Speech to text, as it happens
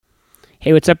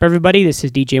Hey, what's up, everybody? This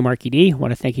is DJ Marky D. I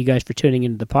want to thank you guys for tuning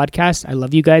into the podcast. I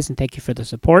love you guys and thank you for the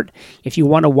support. If you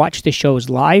want to watch the shows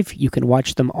live, you can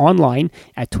watch them online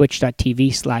at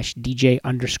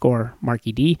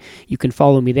twitch.tv/DJ_Marky D. You can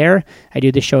follow me there. I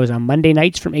do the shows on Monday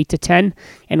nights from 8 to 10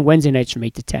 and Wednesday nights from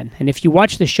 8 to 10. And if you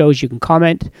watch the shows, you can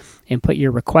comment and put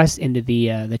your requests into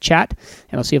the chat,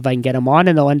 and I'll see if I can get them on,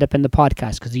 and they'll end up in the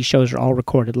podcast because these shows are all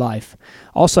recorded live.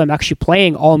 Also, I'm actually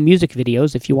playing all music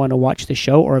videos. If you want to watch the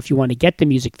show or if you want to get the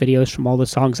music videos from all the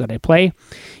songs that I play,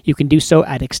 you can do so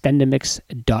at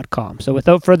extendamix.com. So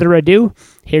without further ado,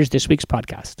 here's this week's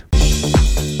podcast.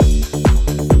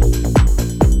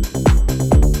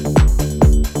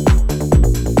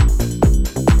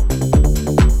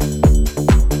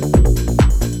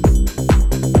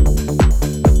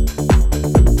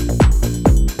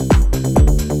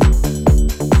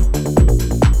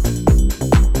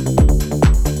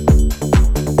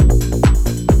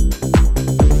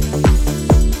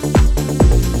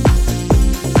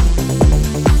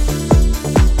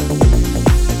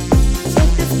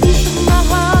 Take this piece of my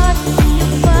heart and you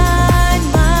find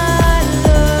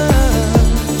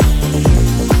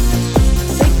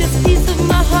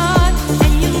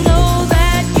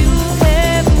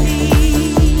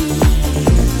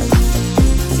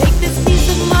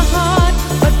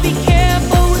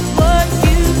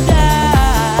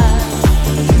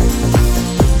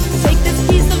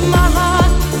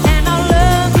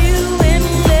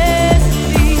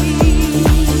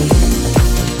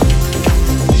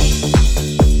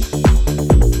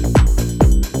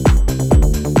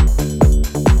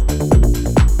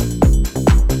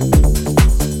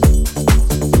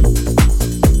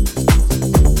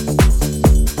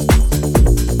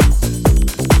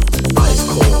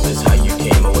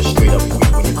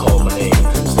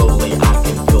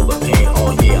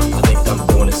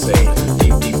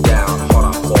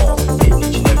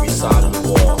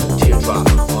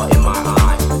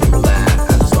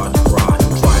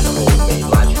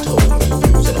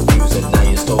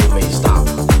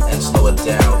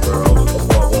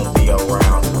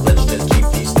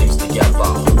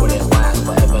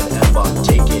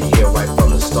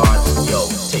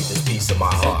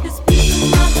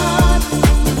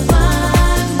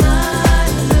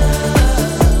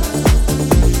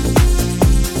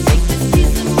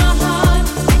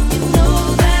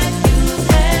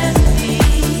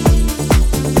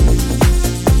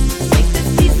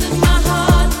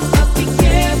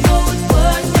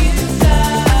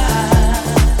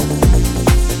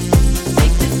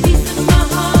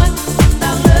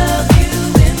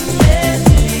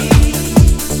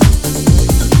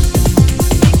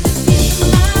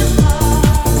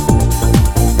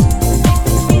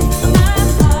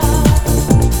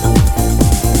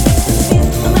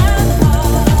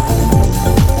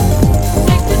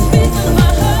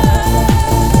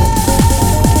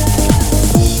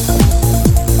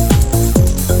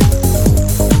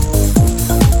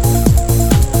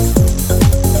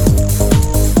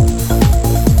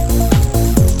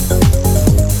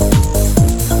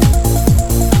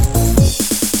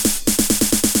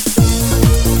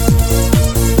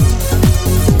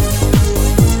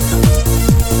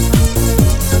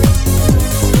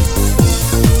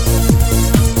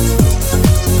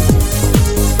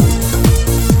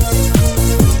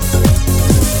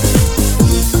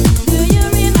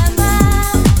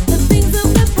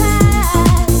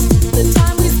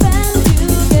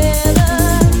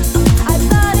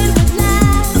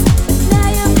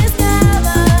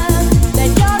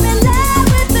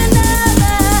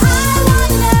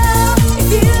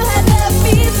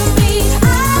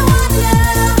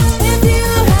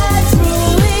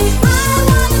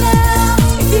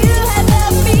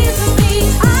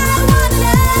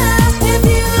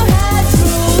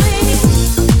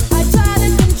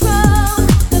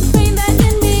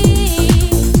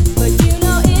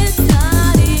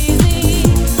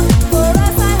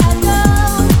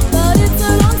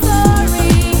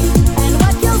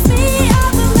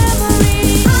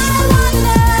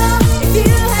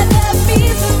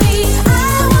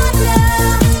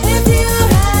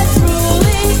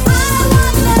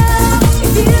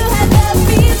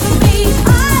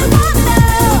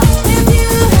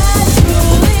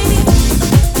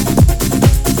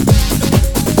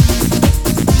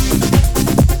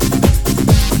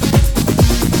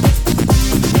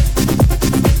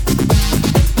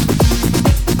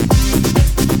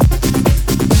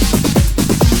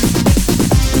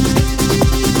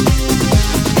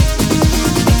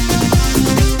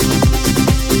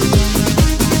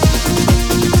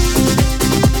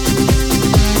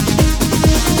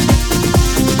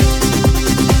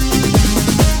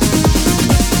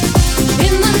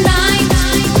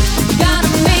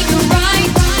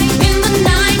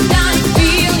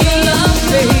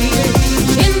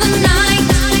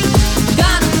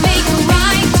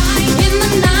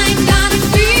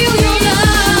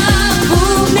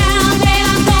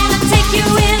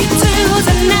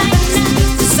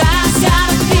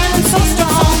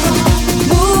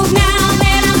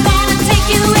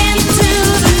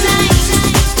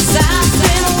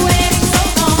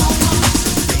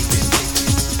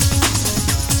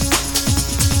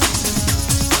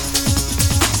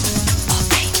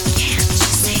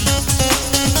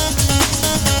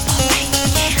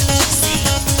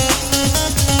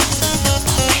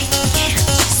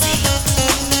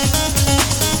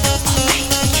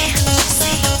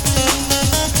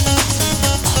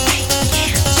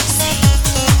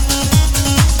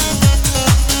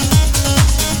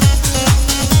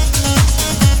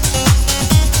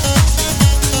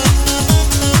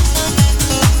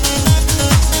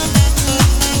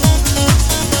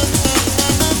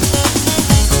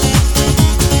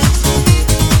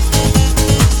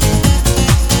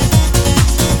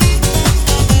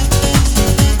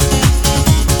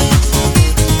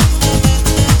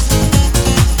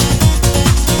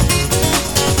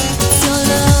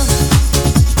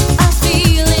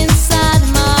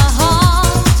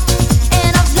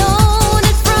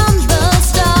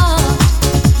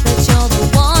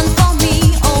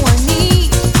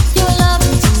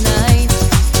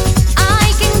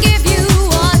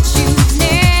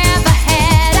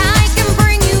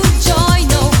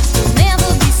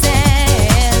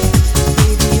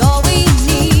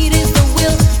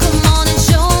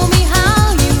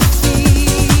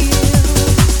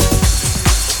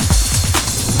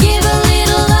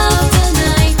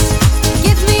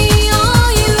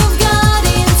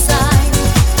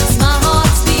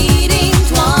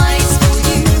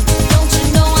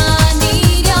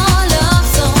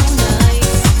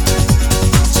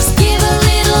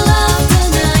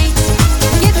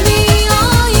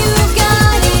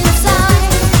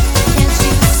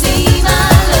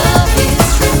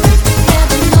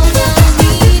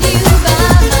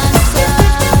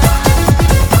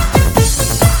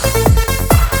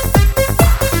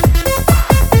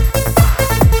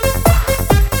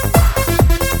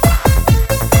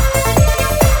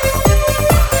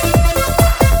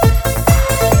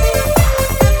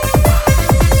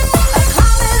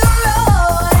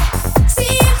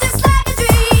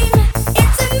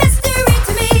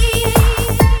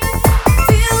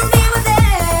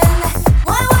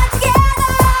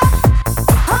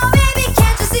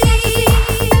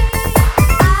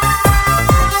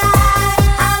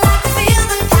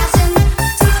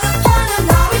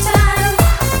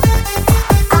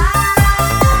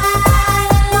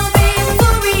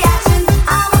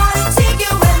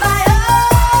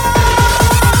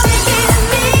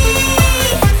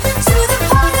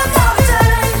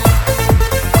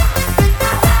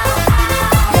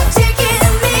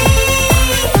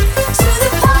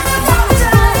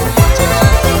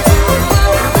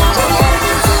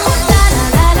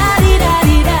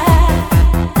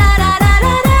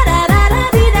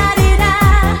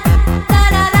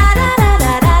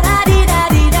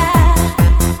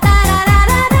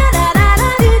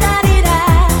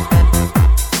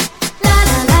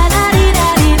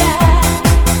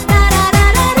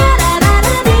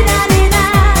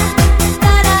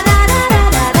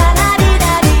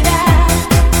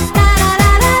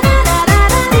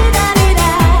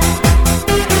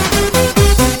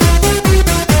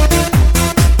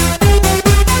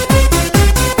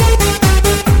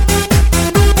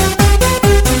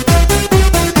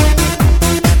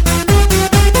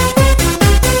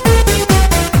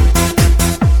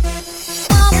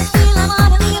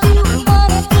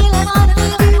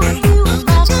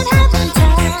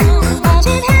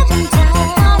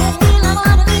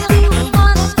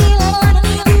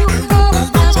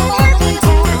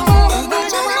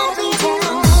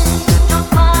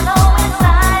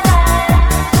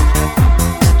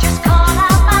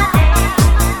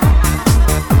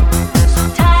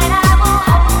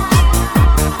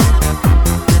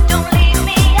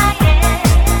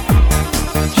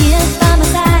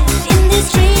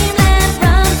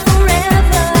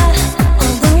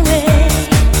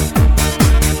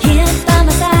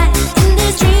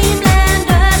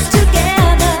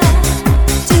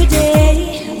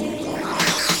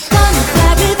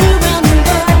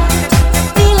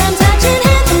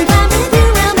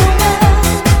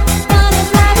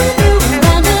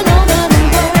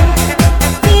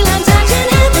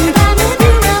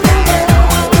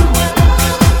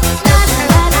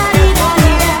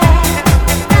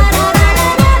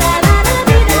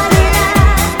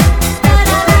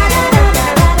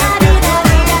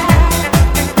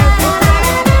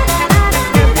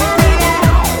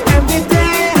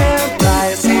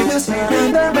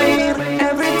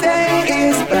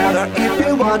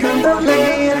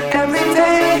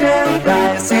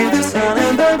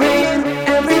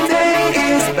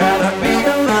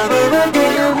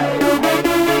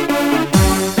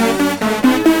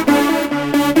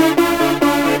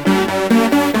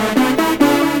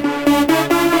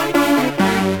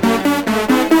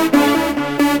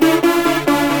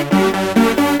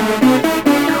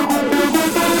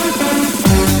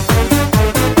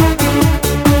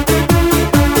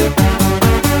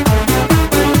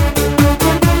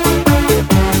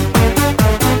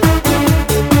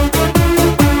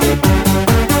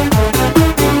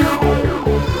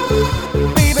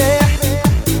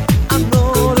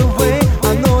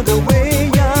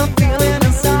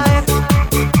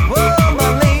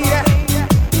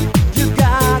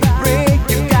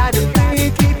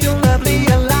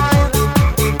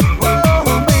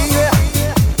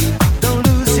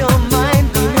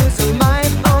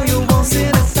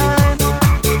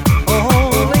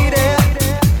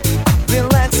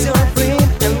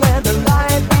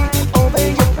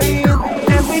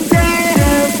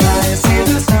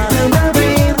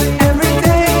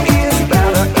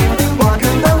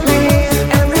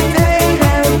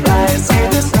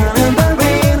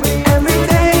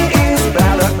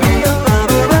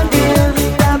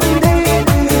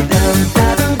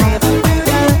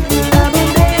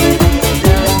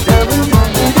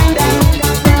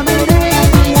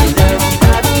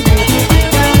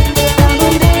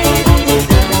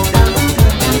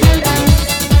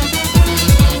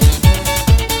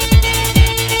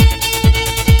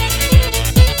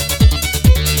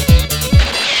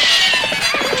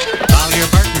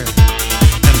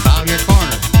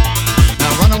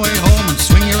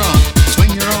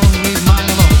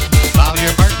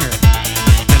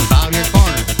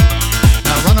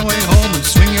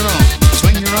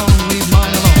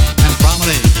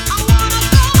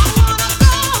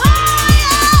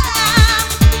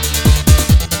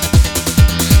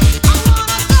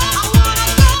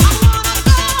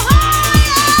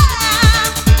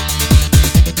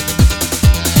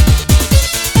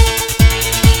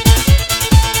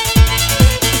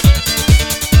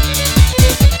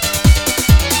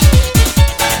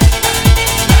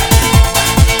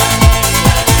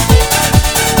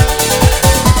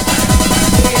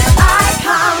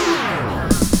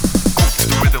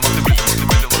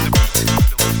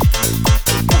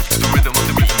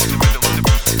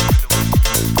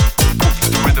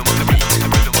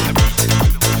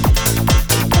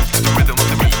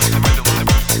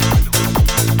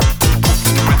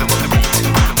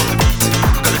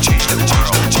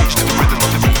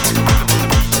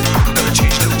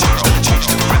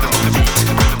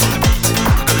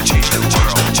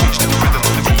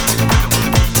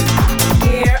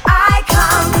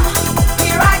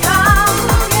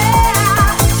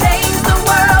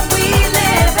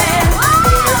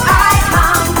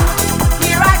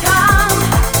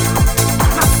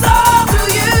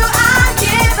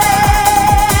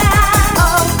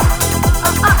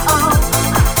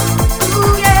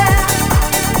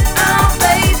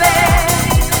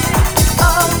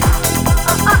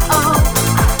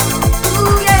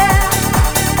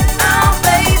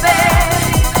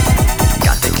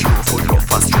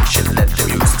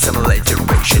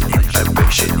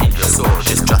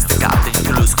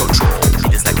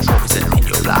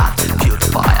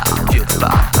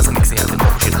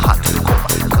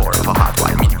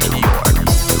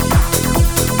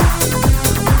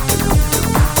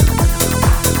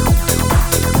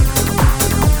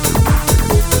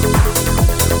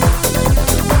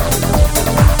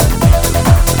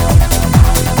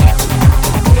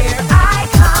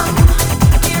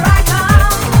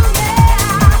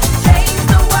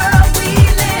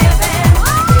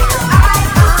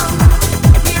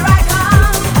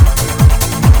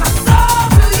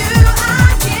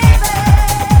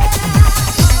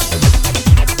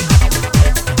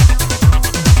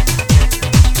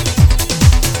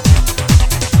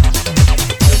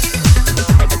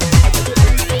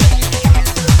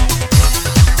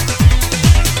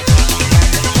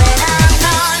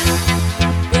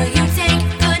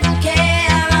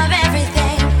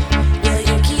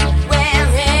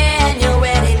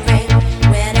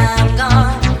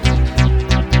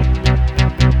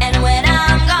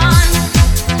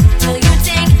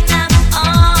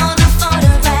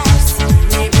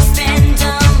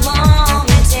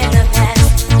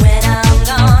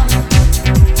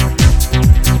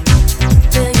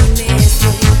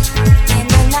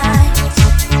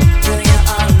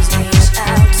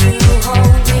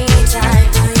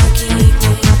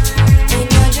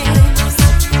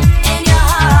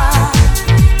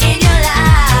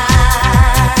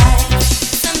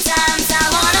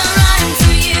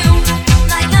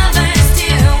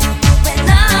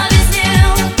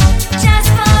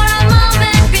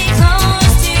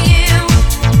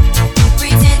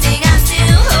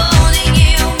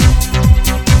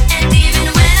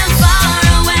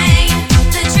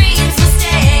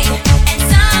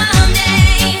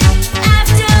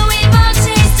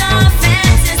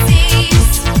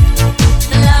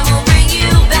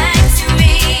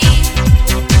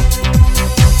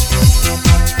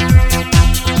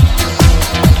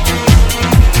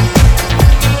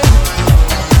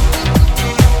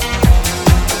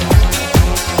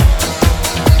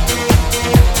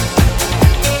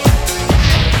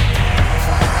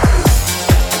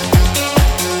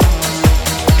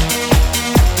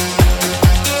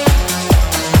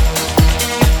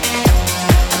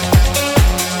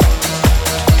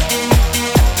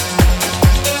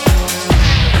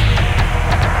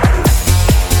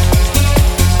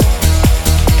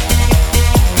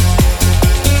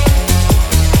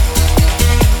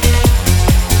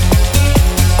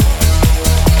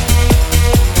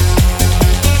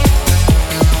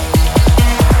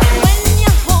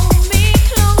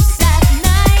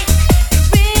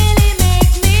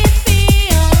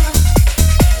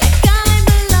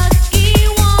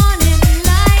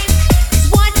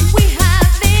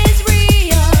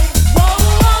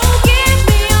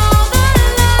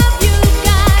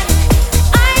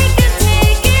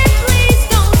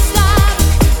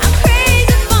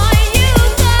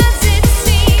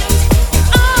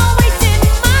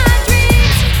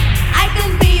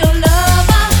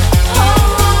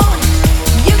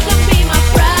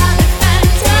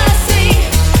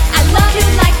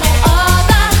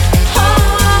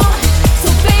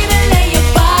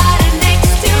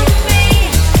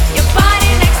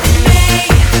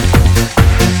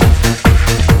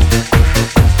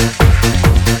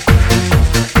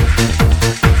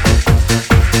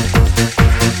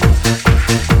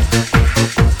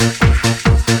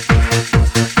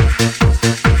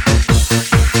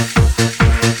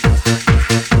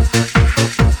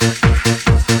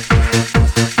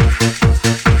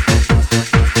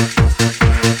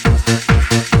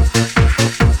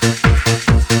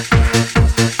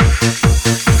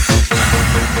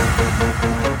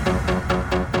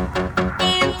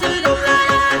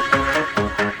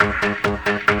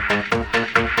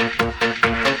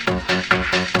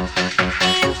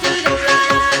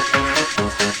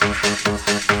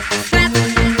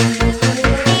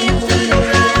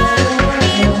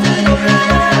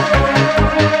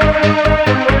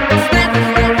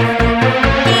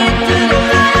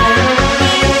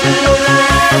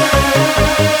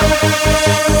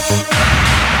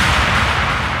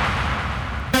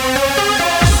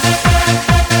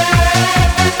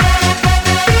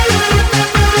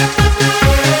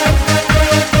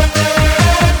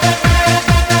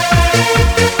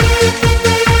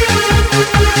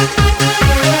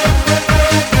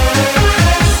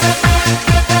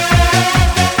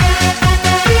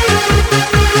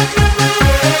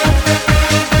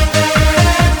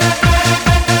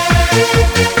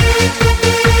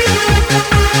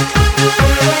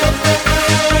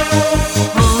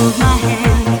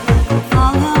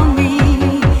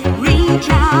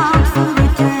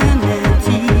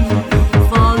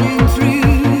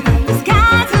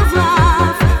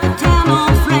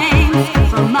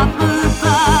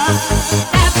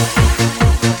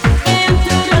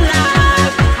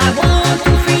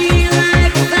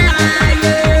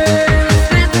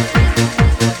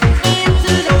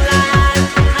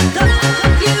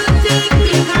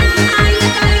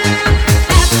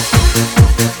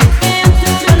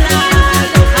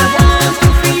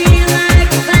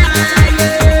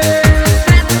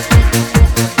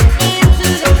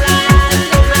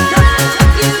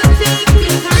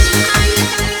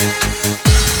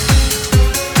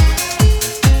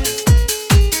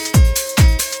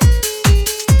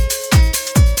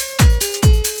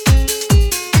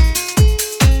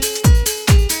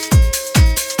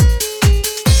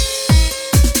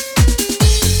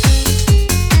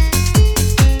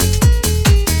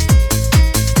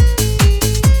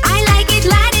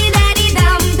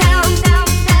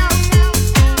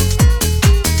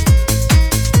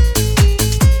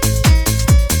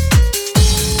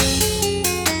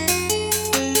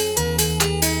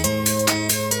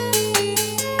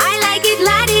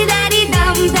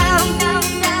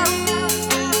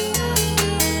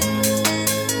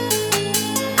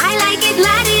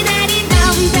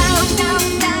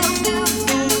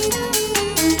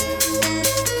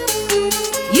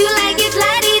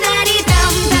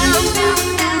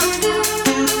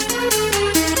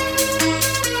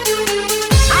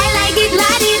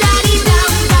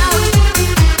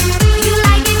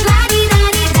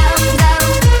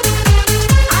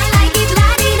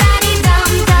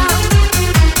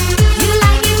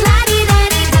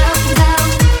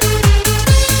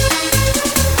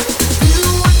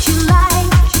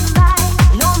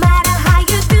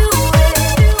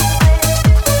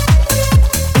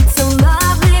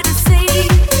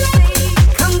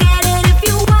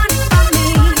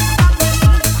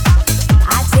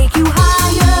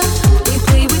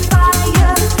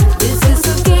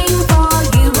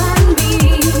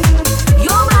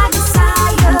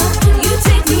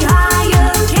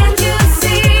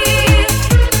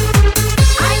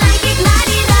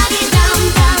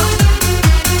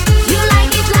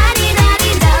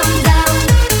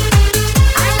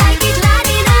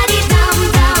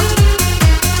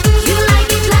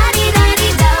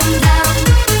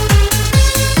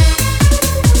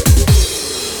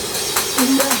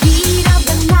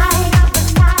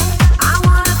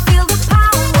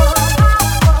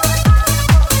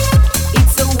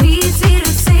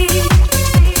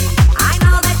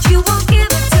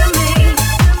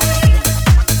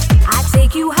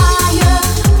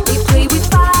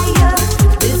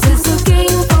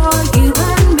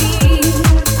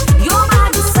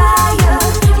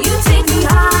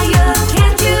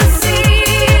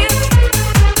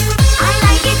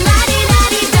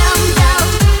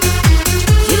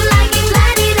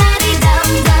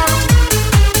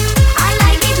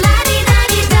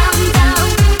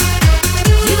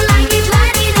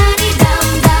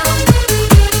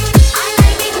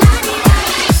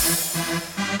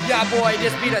Yeah, boy,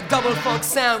 this be the double funk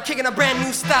sound, kicking a brand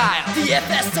new style.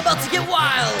 DFS about to get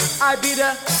wild. I be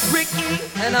the Ricky,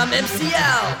 and I'm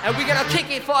MCL, and we gonna kick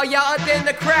it for y'all out there in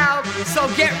the crowd. So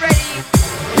get ready.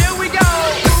 Here we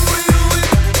go.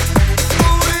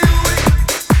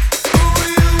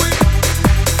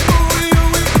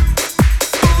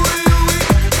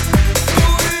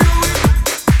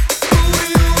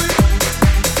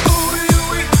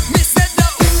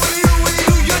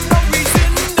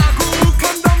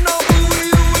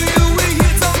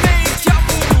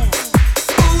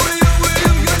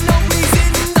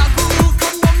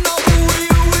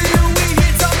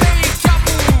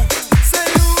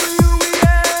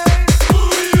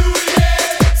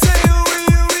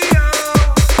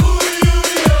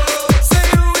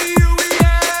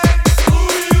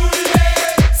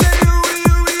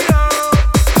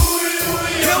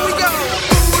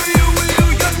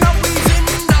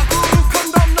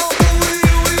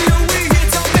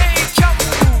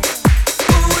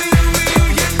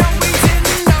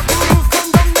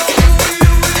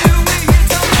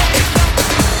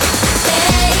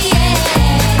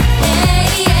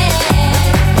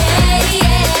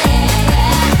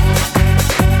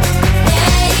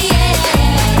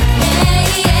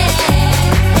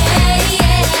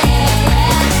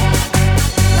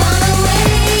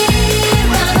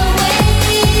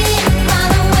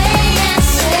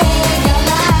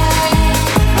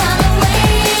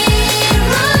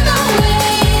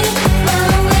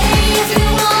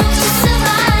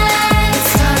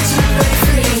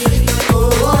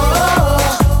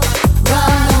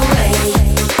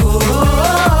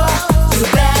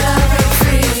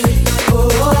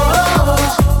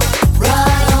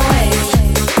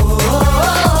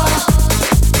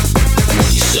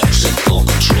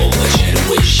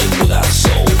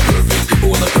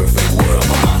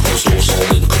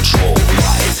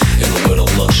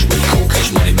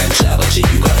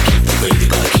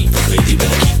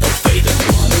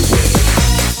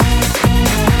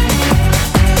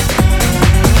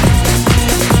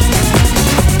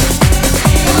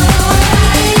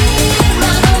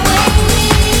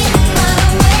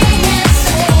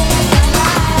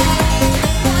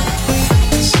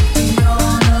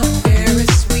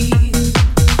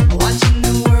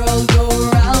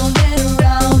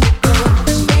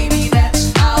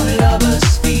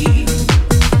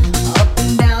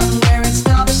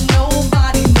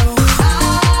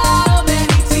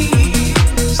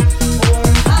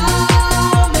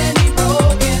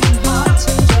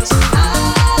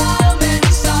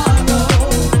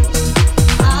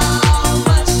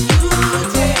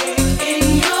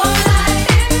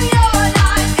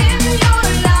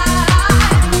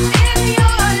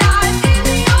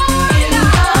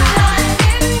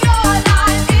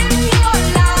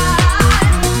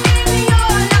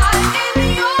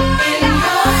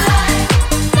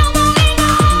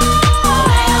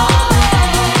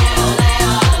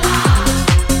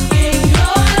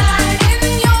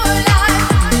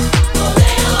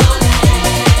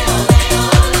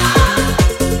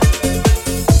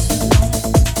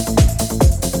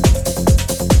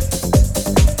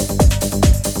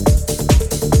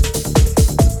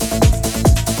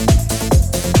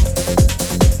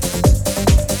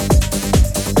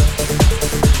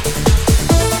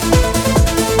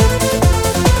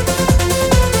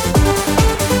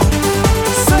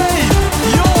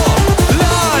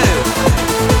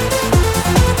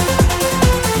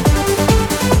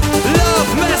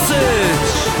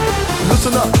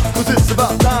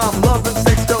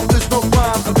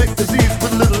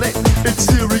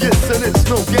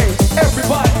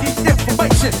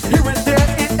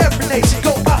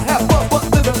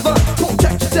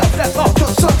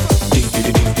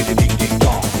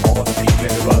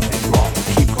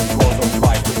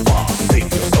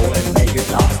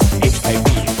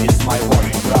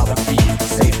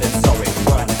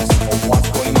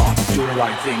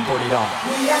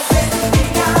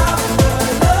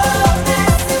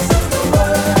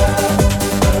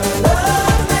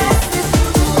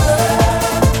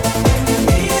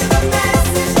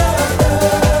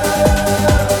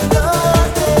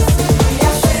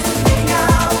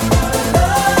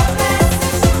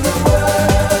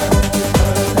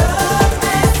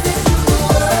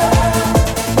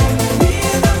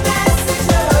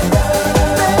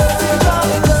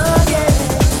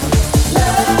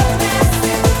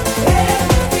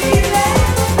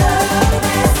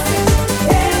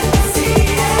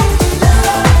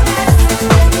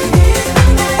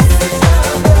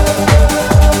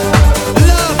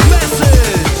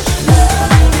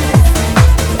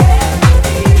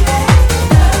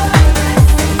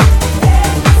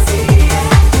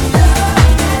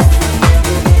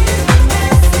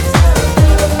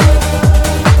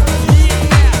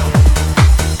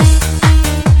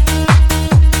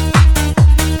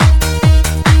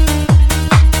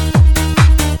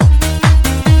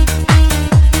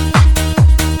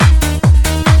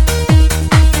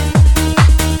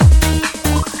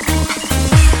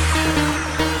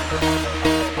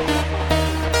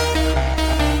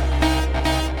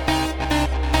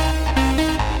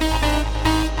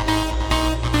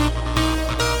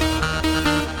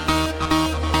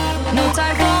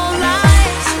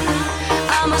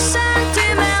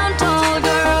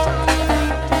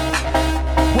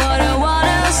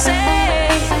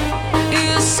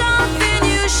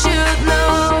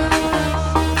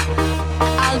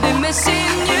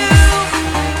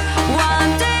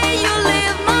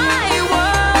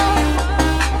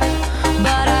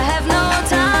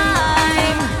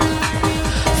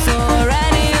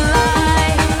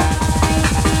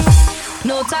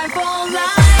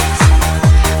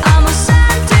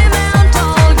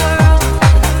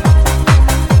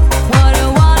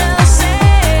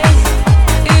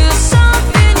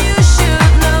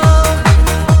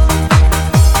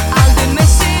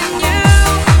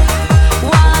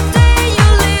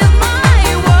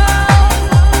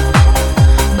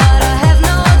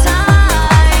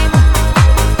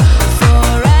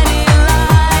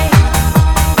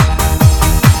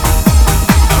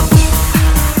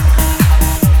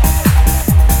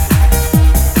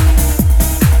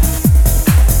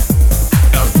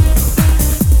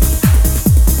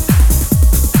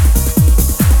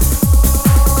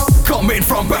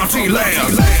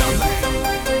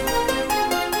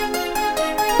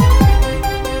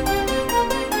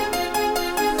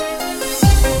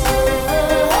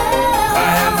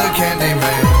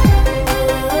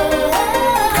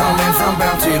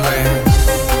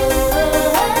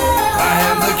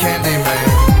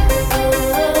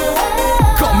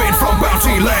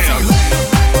 Fantasyland.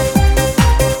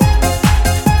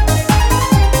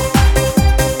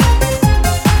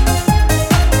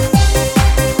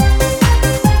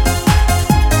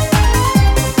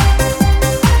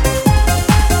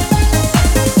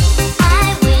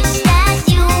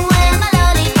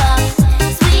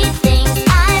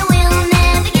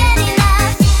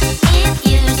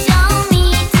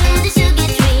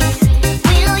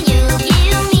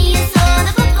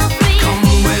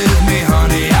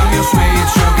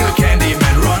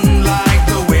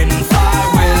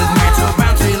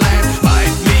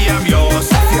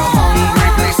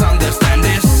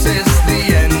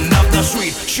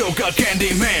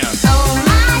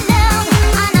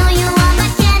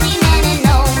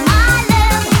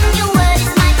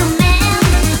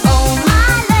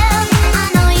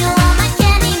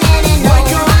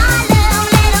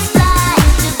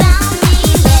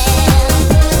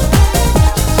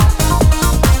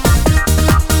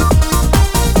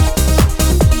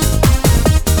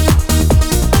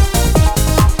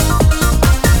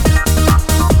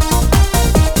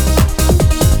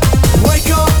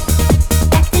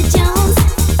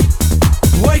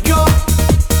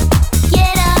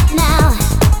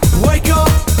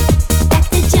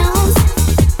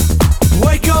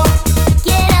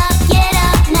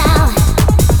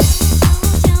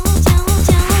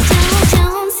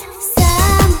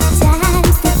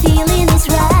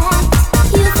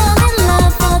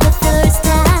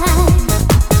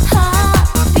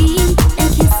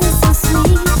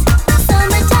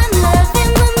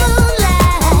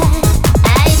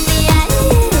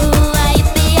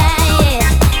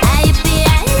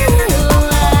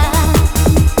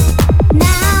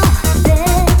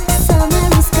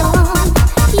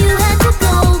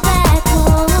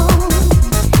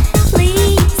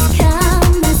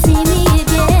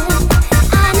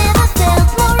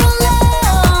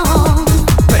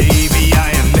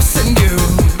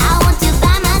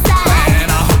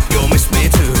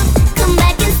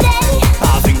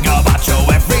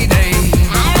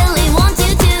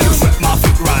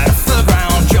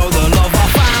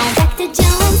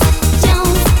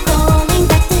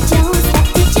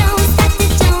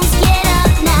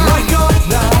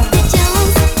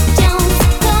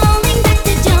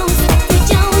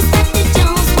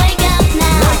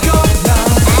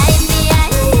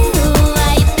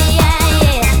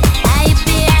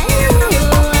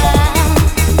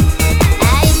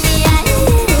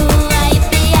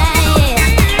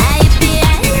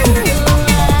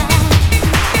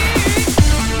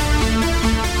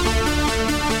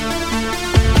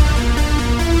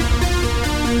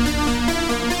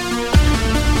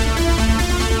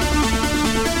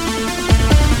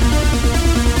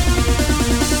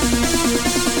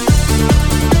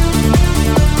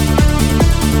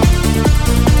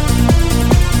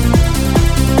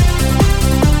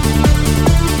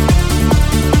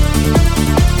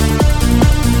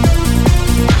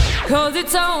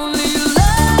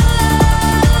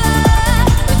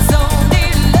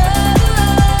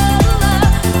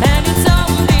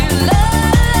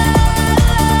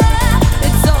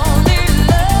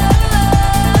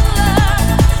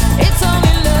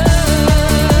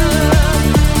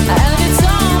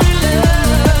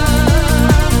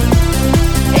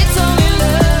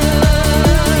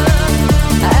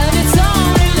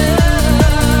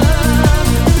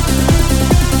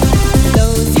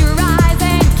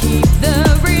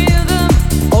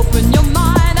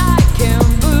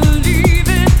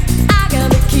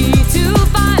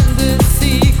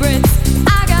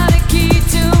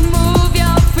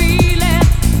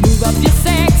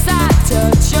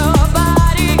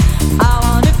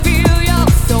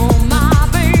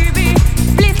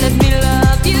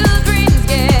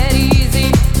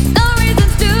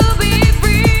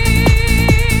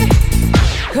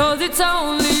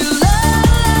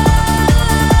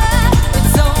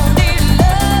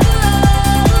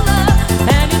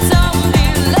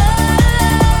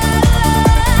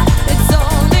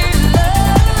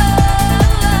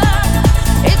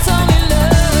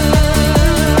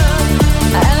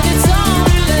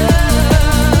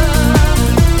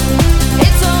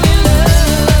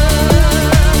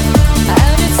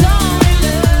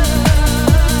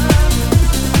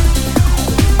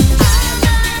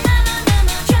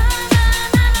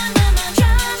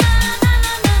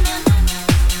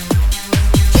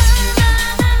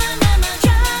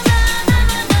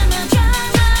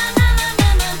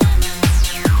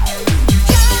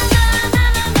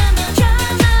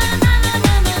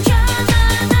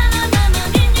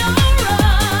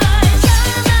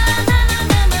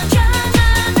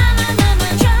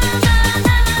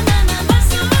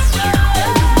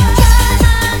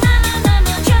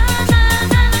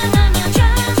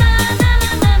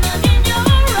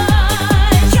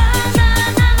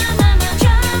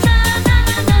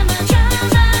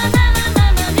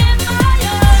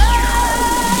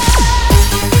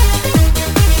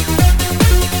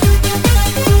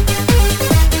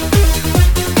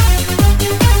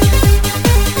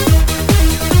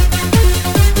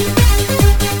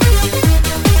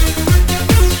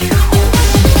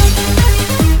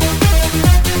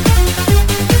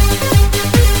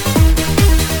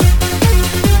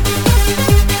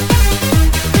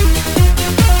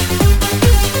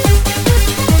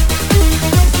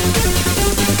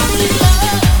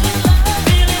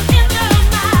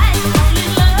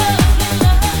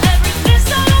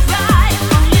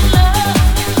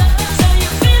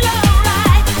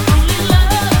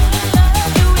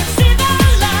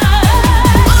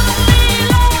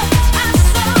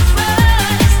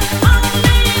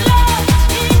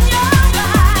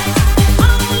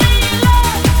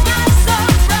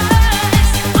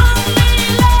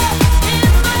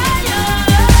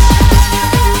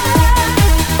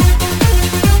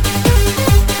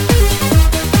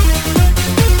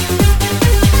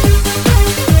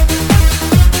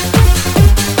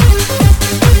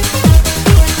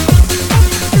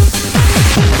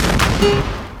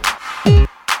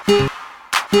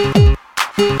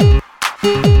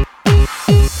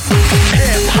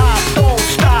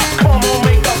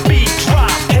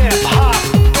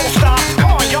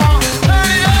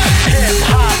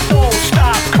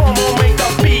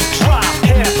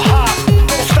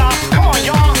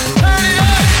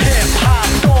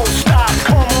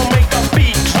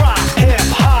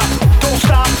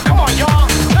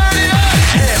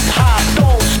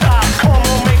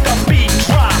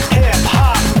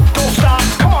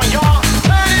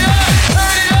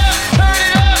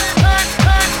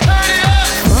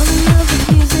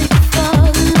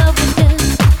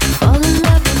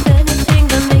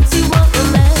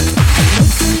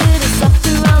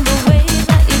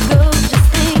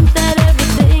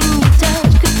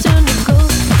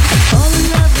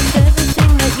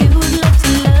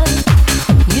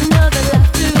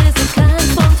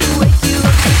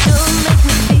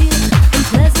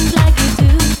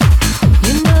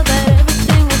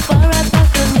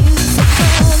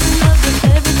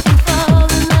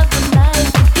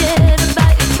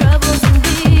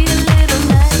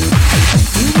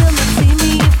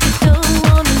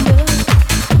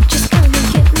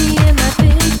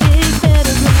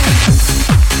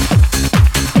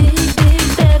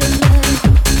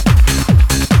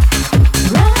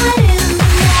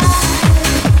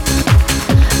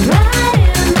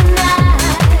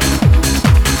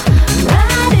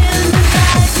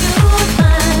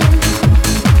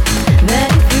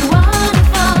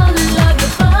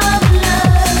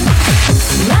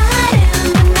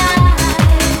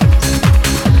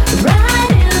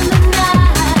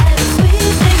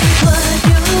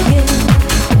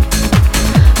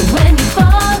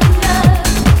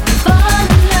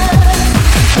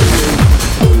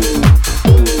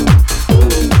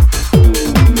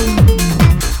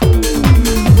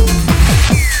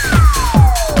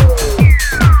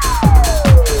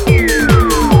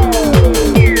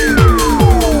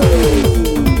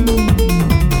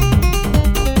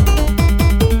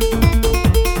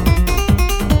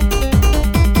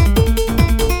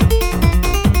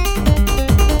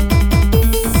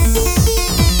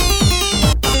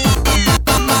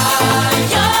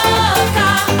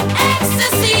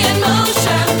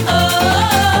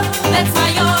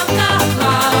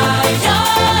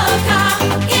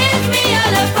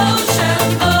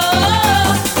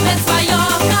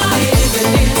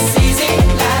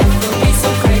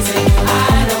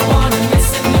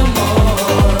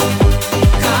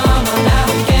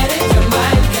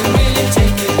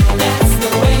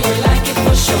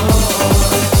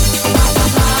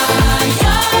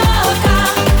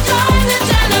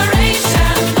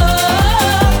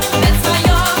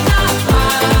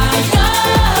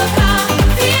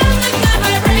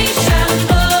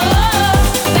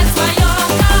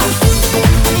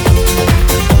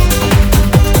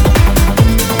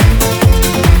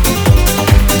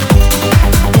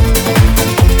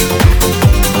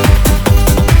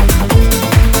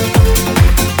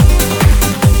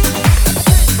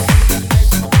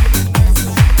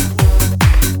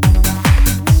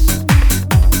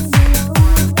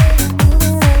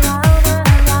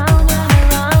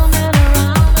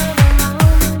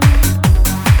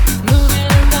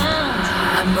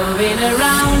 moving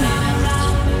around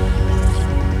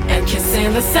and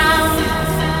kissing the sound.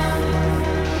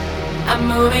 I'm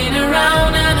moving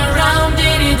around and around,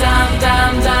 diddy down,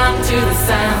 down, down to the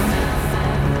sound.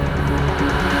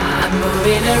 I'm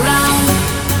moving around,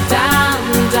 down,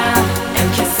 down, and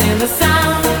kissing the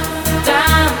sound.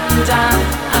 Down, down,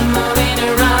 I'm moving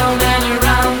around and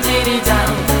around, diddy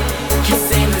down,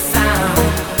 kissing the sound.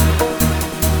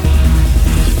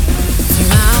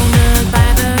 Surrounded by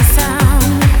the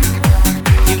sound,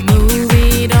 you move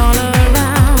it all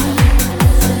around.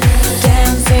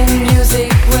 Dancing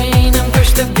music, rain, and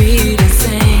push the beat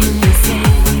insane.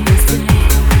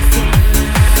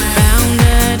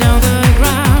 Rounded on the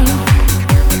ground,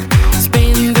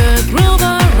 spin the groove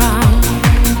around.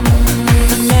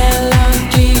 The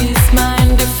melody is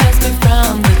mine, defends me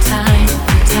from the time.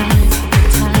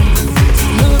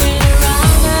 Moving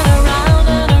around and around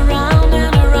and around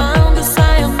and around the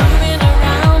side, moving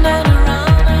around and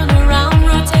around and around,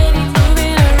 rotating,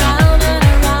 moving around and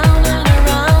around and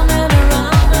around and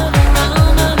around and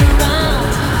around and around.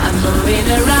 I'm moving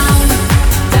around,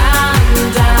 down,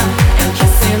 down, and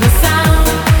kissing the sound.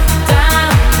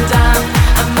 Down, down,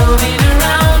 I'm moving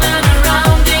around and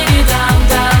around, diddy down,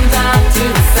 down, down to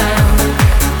the sound.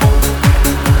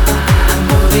 I'm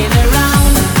moving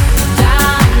around,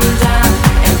 down, down,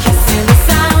 and kissing the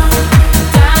sound.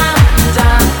 Down,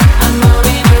 down, I'm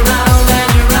moving around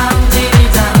and around, diddy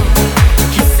down,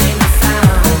 kissing the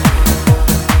sound.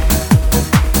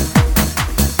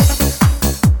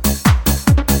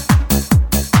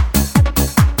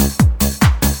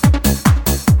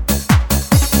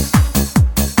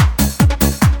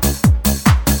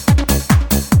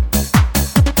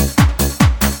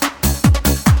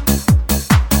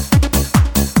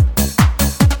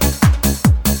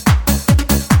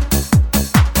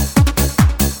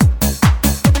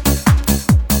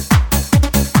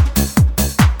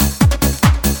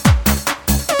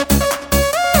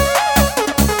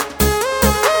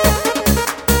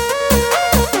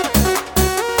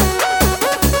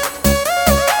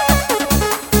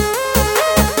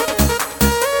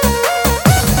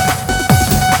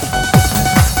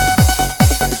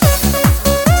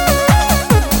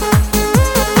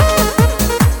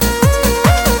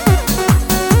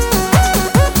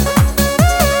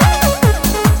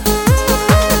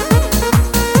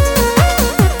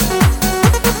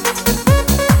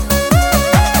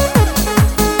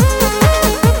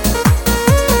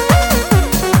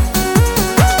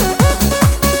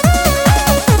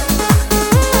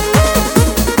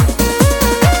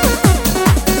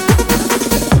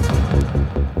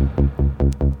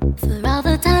 For all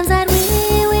the times that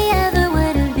we ever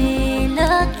wouldn't be,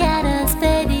 look at us,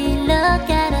 baby, look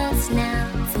at us now.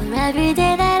 For every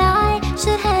day that I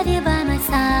should have you by my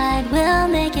side, we'll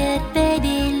make it,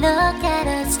 baby, look at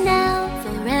us now.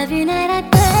 For every night I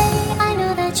pray, I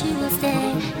know that you will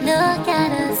stay. Look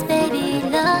at us, baby,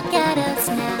 look at us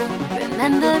now.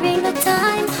 Remembering the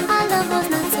time our love was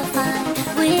not so fine,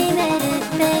 we made it,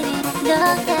 baby,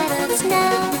 look at us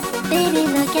now. Baby,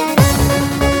 look at us.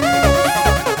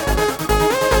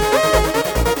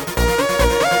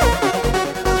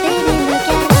 Baby, look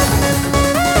at us.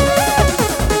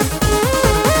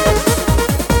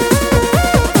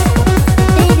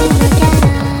 Baby, look at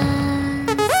us.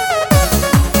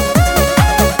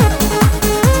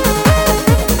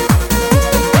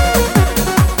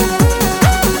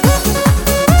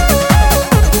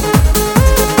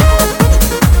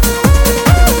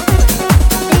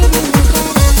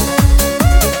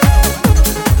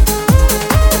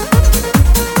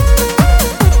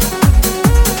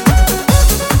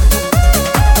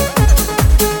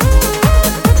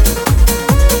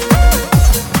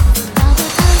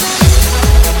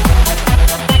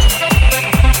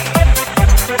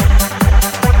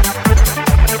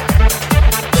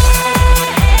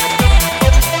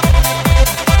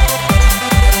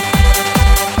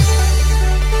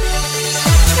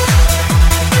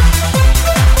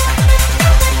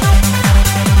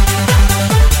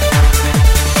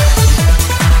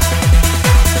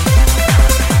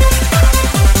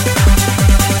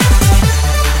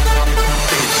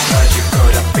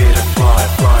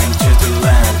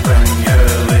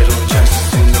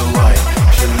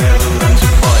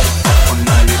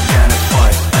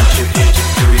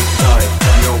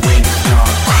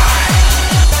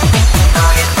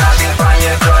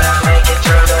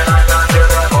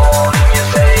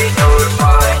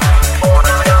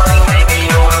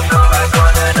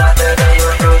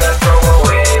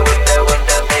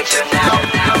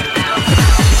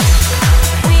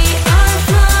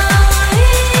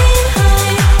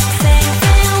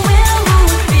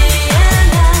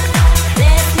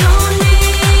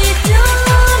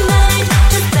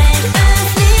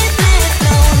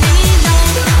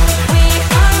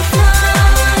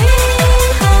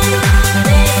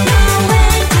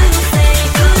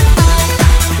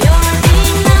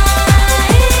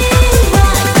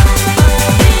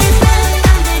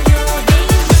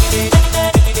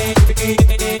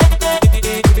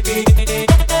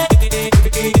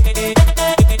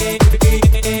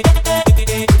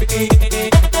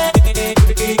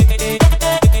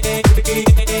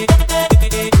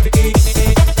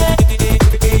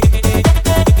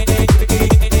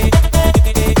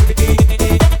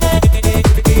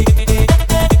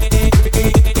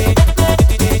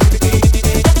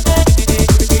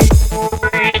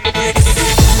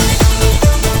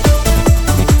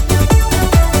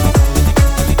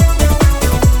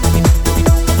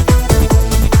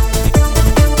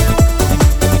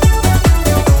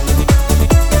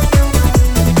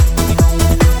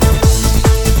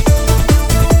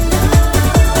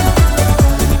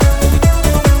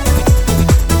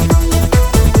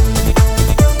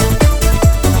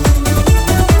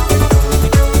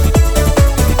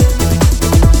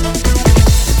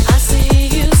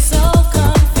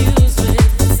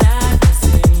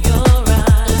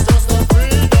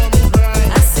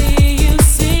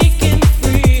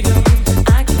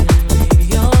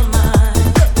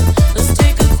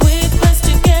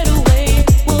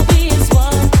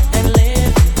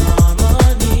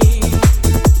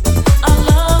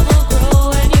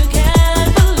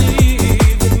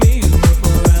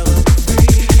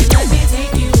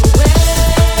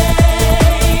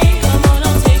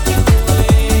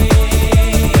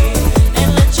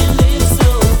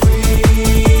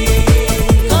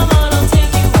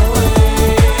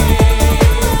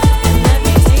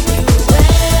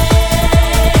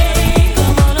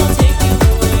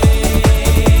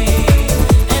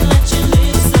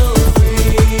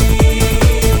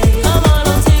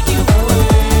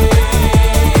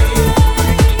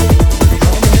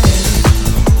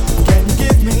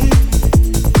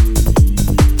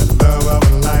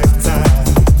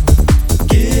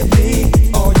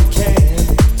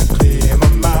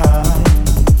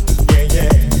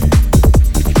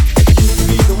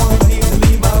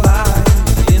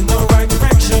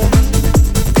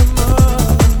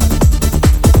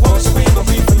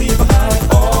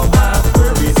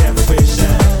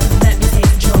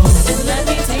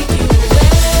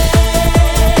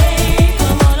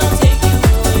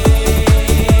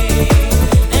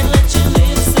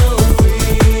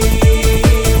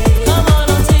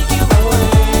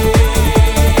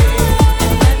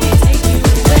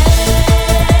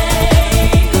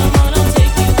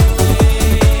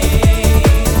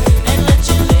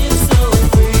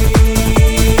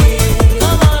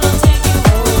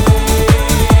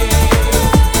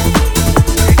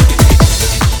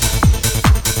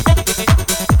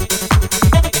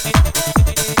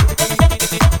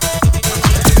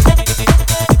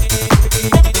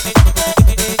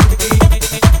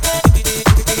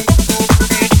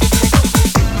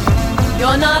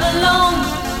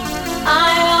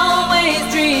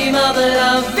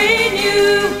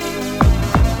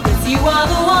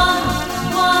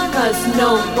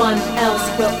 no one else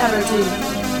will ever do.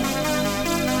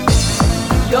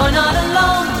 You're not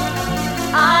alone,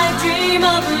 I dream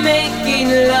of making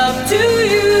love to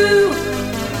you.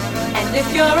 And if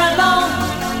you're alone,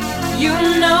 you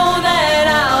know that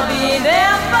I'll be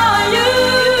there for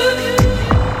you.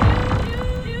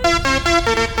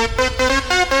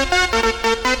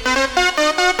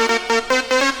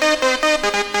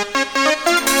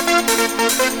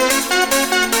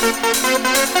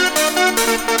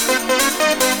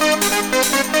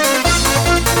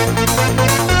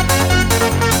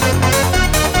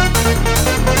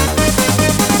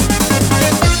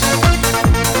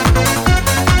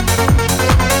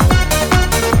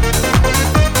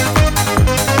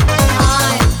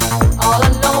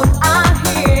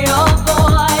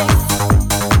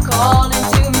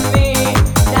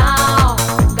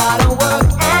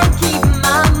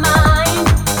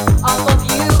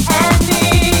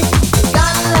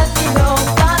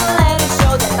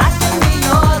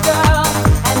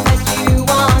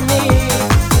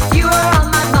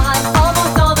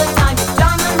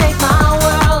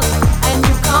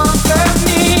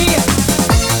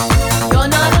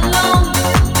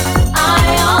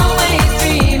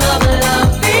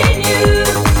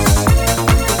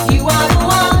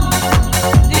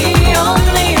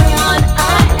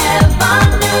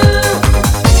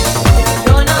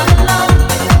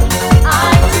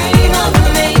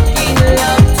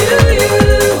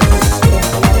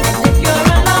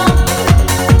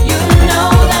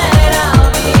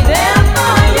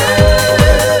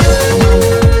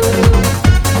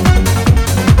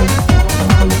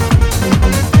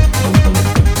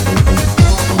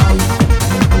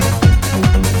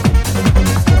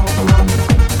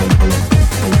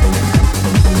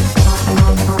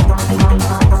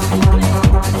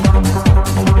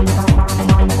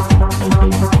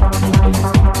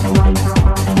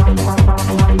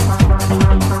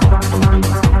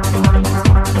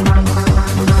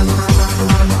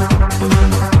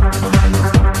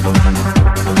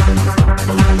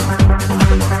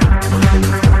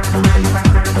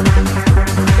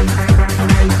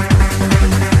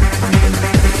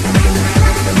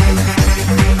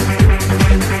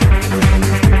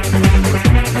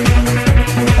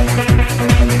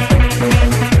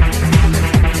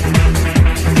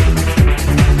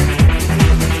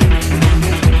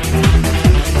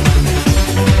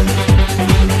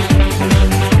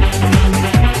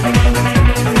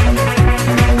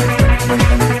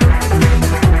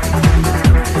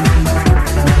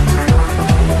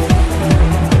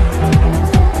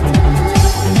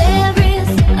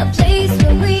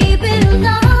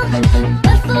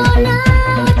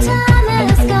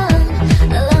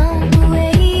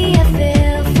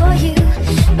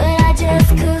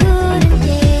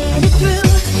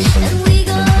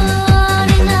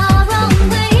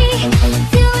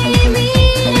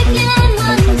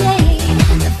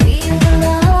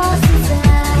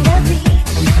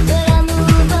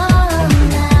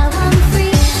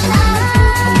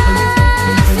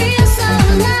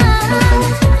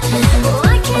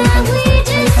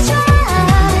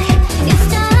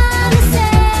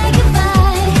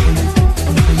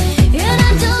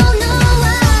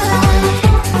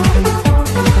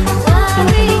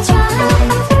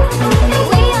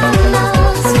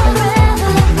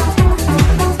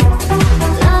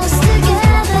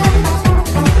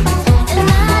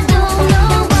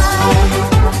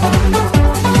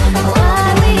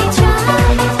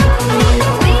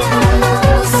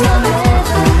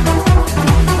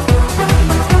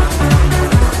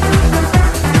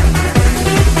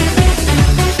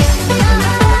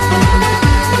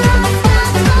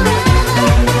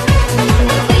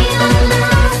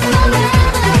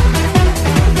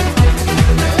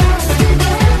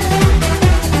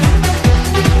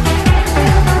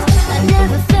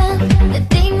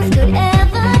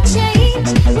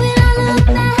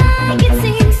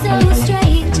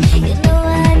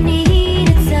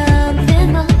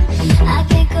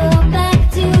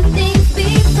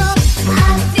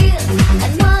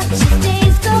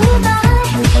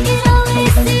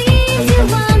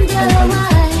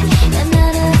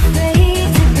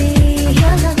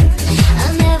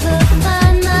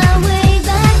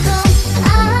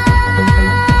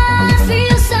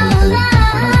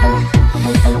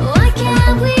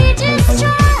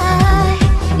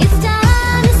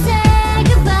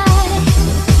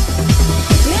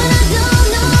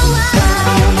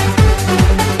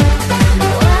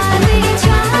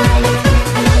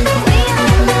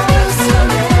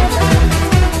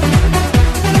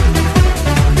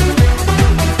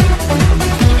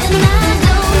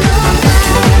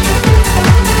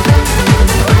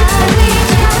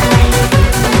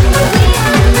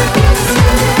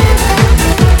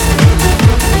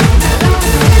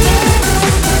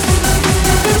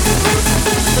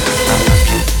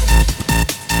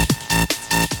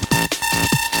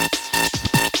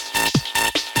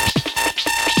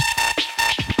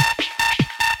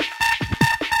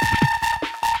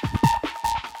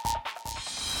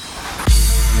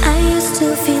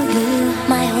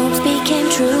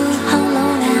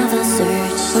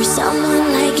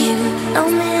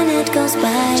 goes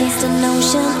by, just a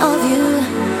notion of you,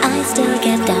 I still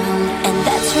get down, and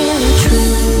that's really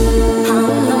true. How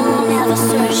long have I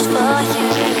searched for you,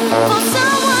 for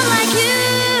someone like you?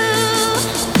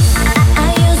 I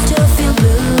used to feel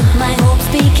blue, my hopes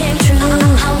became true.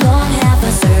 How long have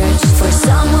I searched for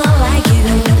someone like you?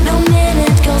 No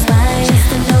minute goes by, just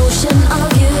the notion of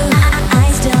you,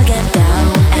 I still get down,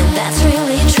 and that's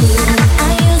really true.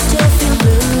 I used to feel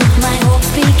blue, my hopes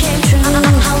became true.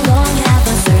 How long have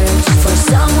I searched for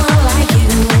someone like you?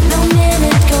 No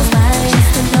minute goes by,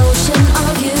 just the notion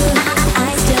of you, I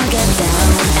still get down,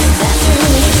 and that's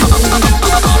really true.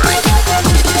 Alright,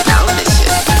 now listen.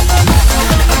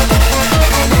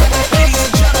 Ladies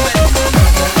and gentlemen.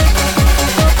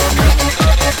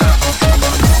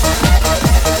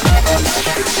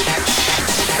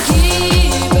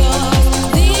 Keep on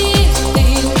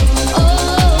lifting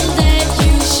all that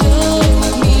you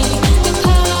showed me, the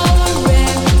power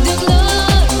and the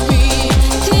glory,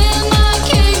 till my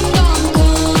kingdom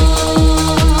come.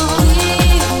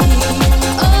 Leave me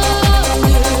all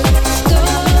the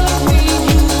story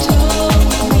you told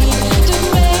me, the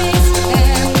grace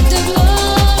and the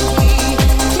glory,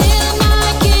 till my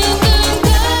kingdom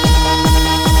come.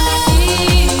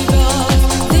 Keep on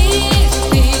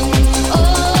lifting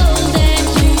all that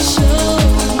you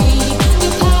showed me, the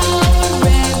power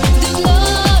and the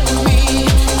glory,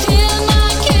 till my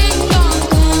kingdom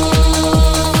come.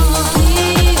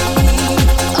 Leave me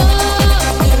all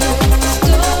the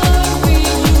story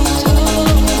you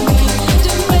told me,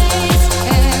 the grace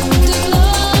and the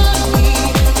glory,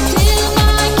 till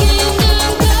my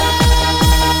kingdom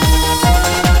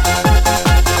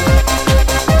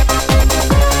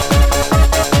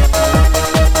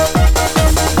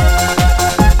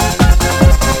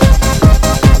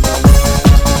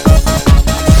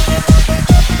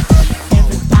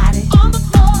Everybody on the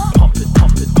floor, Pump it,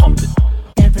 pump it, pump it.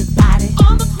 everybody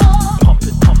on the floor, Pump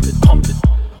it, pump it, pump it.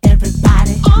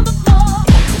 everybody on the floor,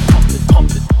 Pump it,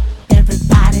 pump it.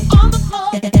 everybody on the floor,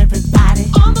 everybody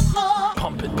on the floor.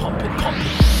 Pump it, pump it, pump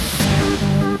it.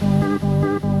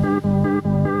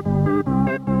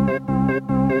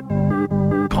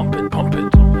 Pump it, pump it.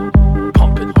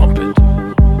 Pump it, pump it.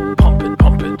 Pump it,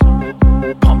 pump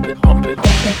it. Pump it, pump it.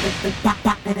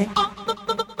 Everybody on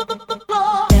the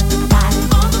floor, everybody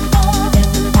on the floor,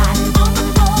 everybody on the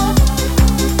floor,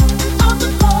 on the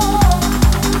floor,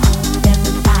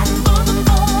 everybody on the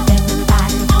floor,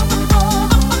 everybody on the floor,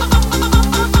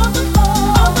 on the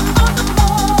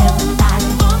floor, everybody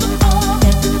on the floor,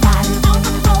 everybody on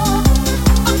the floor,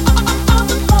 on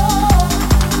the floor,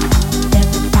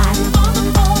 everybody on the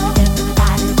floor,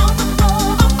 everybody on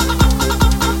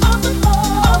the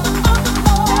floor,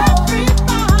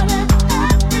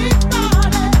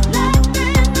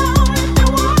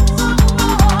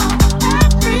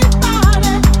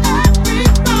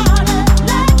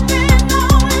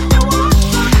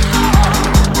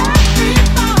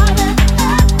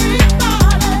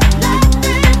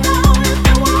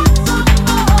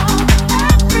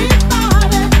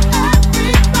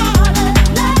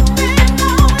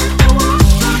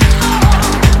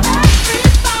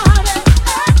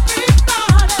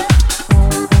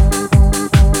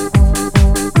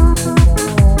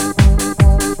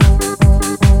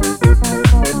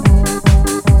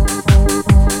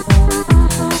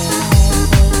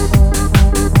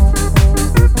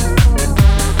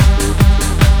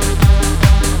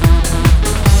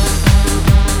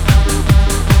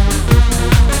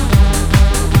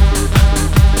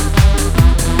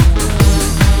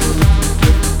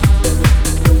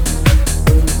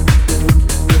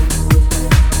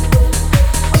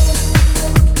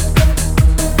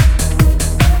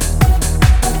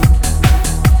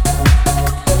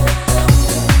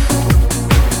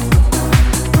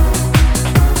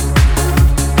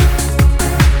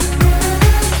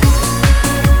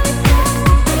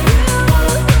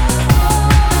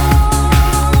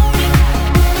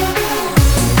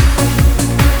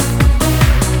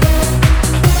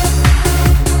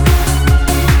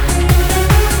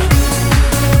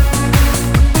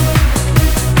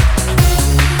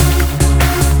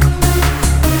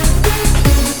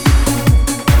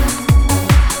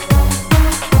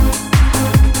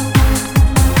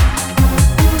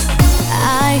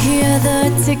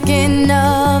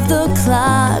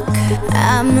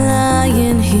 I'm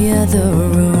lying here, the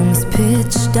room's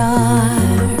pitch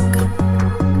dark.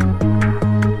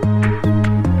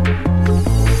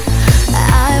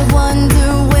 I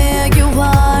wonder where you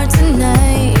are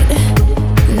tonight.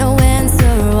 No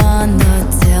answer on the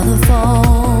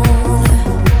telephone.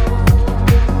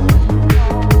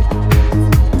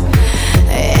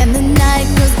 And the night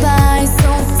goes by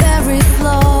so very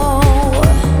slow.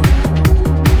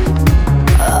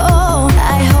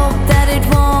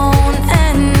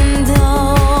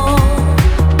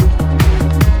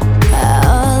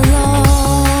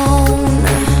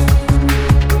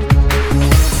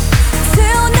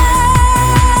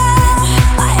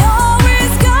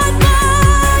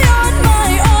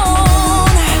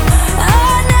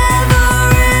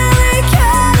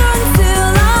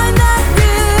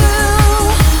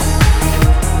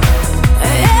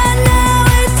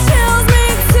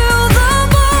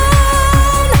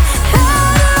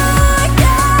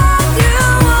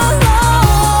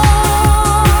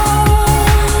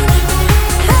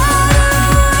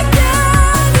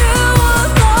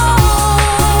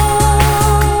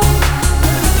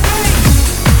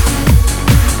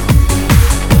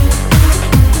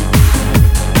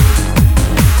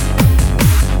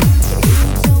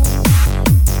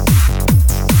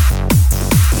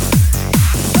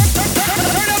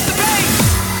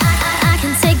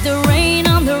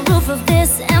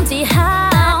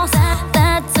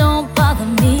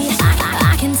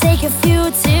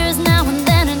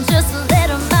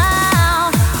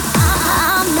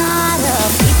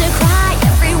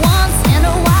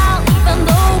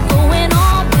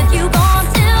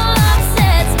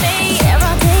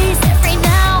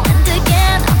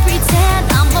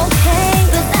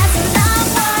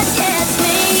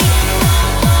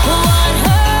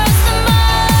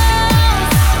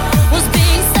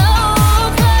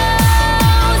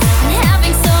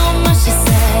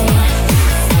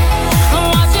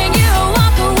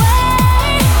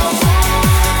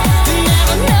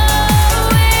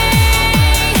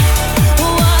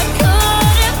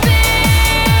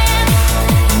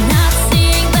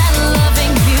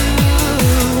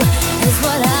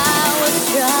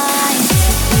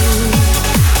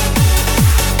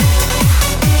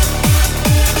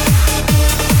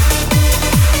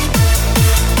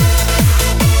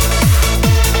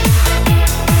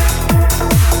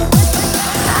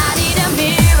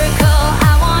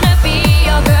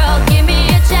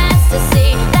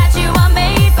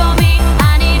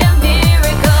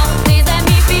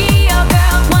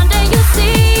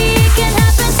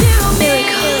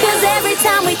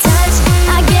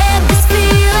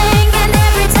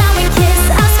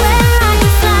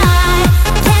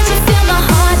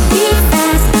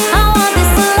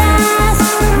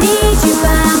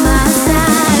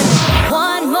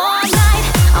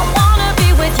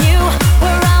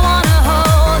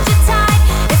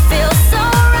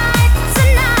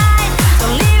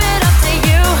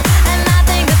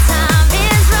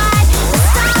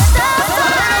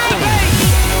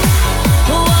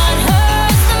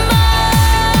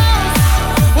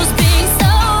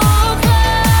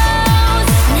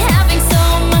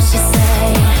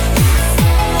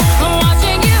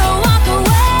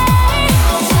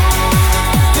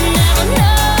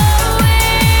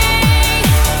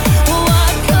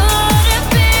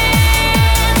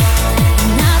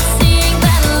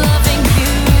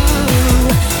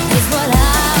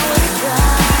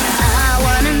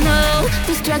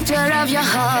 structure of your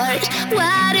heart.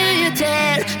 Why do you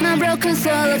tear my broken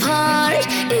soul apart?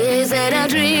 Is it a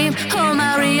dream or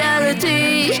my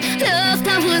reality? Love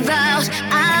comes without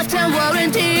a lifetime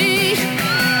warranty.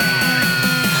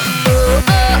 Oh,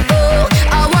 oh, oh,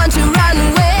 I want to run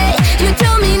away. You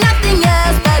told me nothing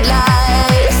else but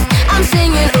lies. I'm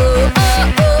singing, oh,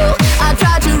 oh, oh, I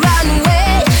try to run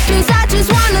away, 'cause I just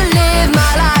wanna live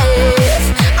my life.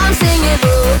 I'm singing,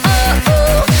 oh, oh,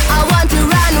 oh, I want to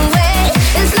run away,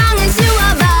 as long as you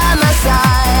are by my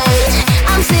side.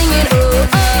 I'm singing,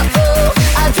 oh, oh, oh,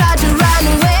 I try to run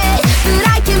away, but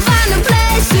I can't find a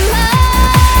place to hide.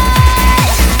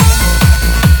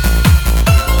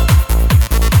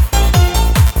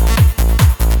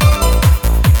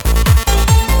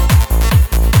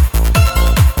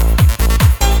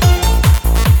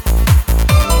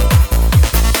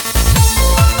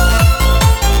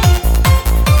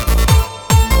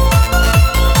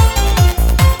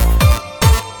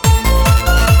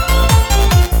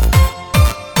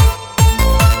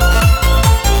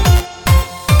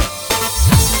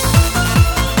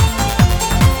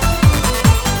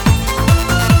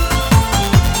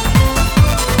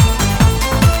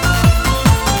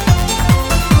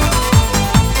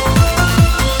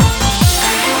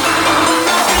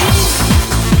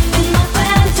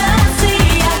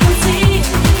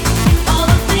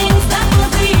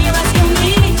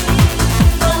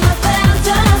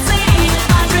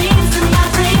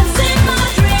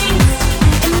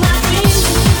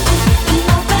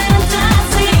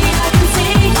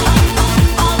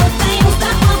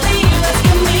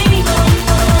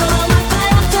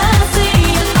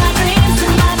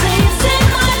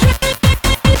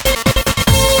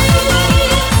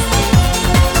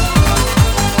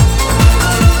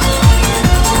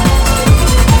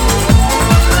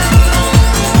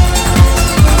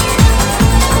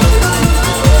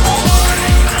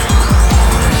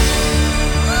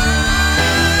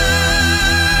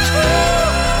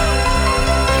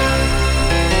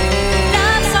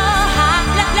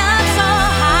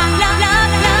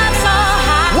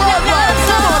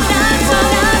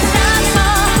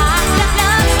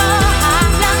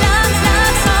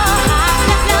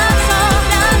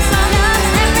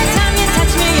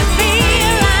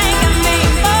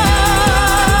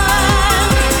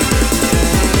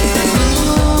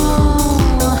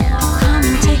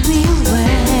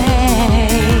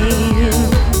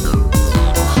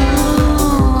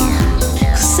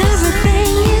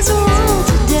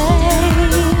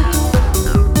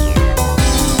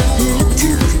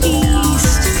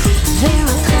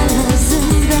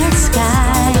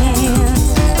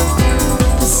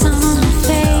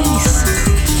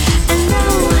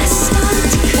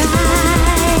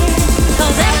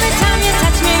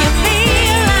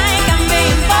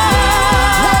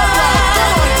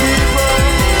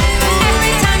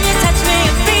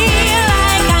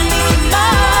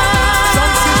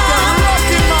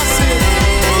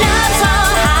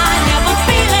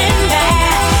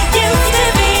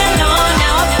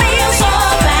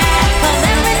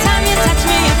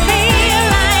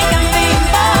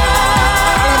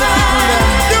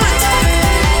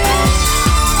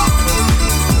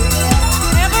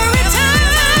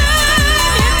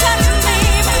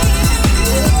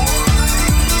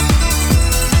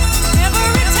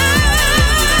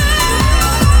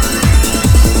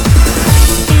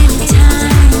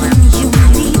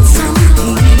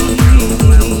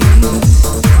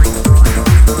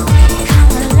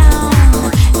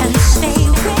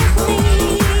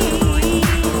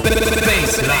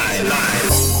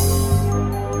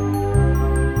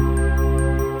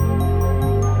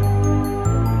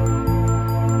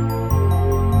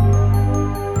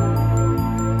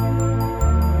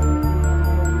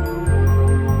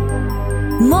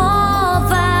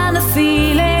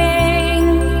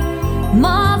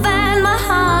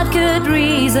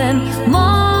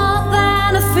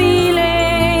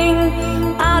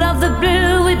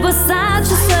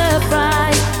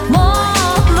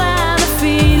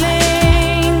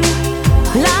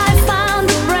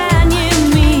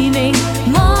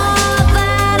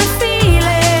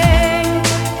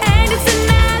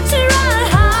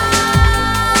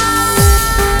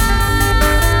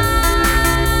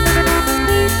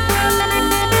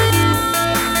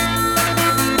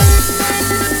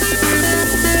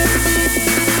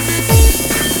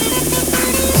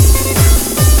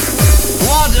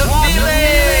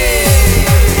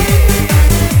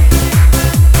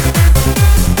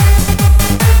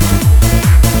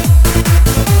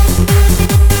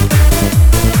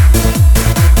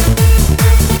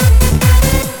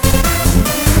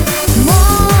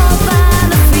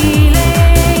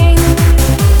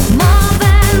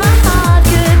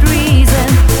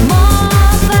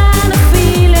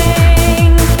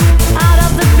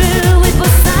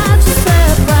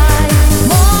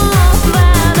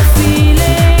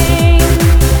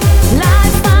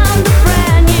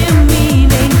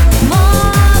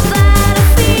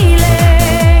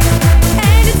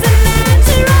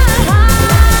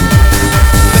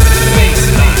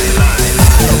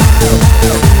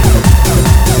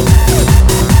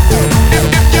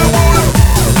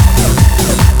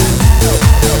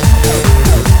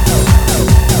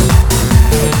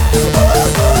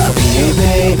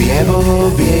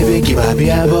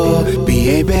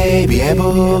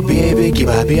 biebo, biebe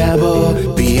kibabiabo,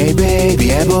 biebe,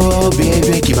 biebo,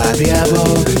 biebe kibabiabo,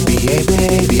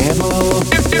 biebe, biebo.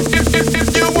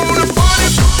 If you wanna party,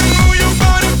 move your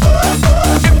body.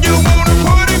 If you wanna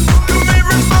party, come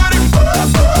everybody.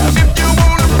 If you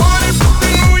wanna party,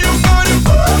 move your body.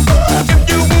 If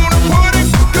you wanna party,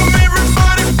 come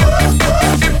everybody.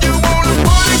 If you wanna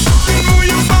party, move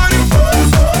your body.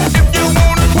 If you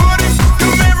wanna party,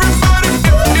 come everybody.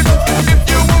 If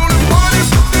you wanna party,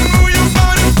 move your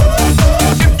body.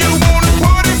 If you wanna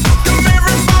party, come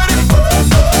everybody.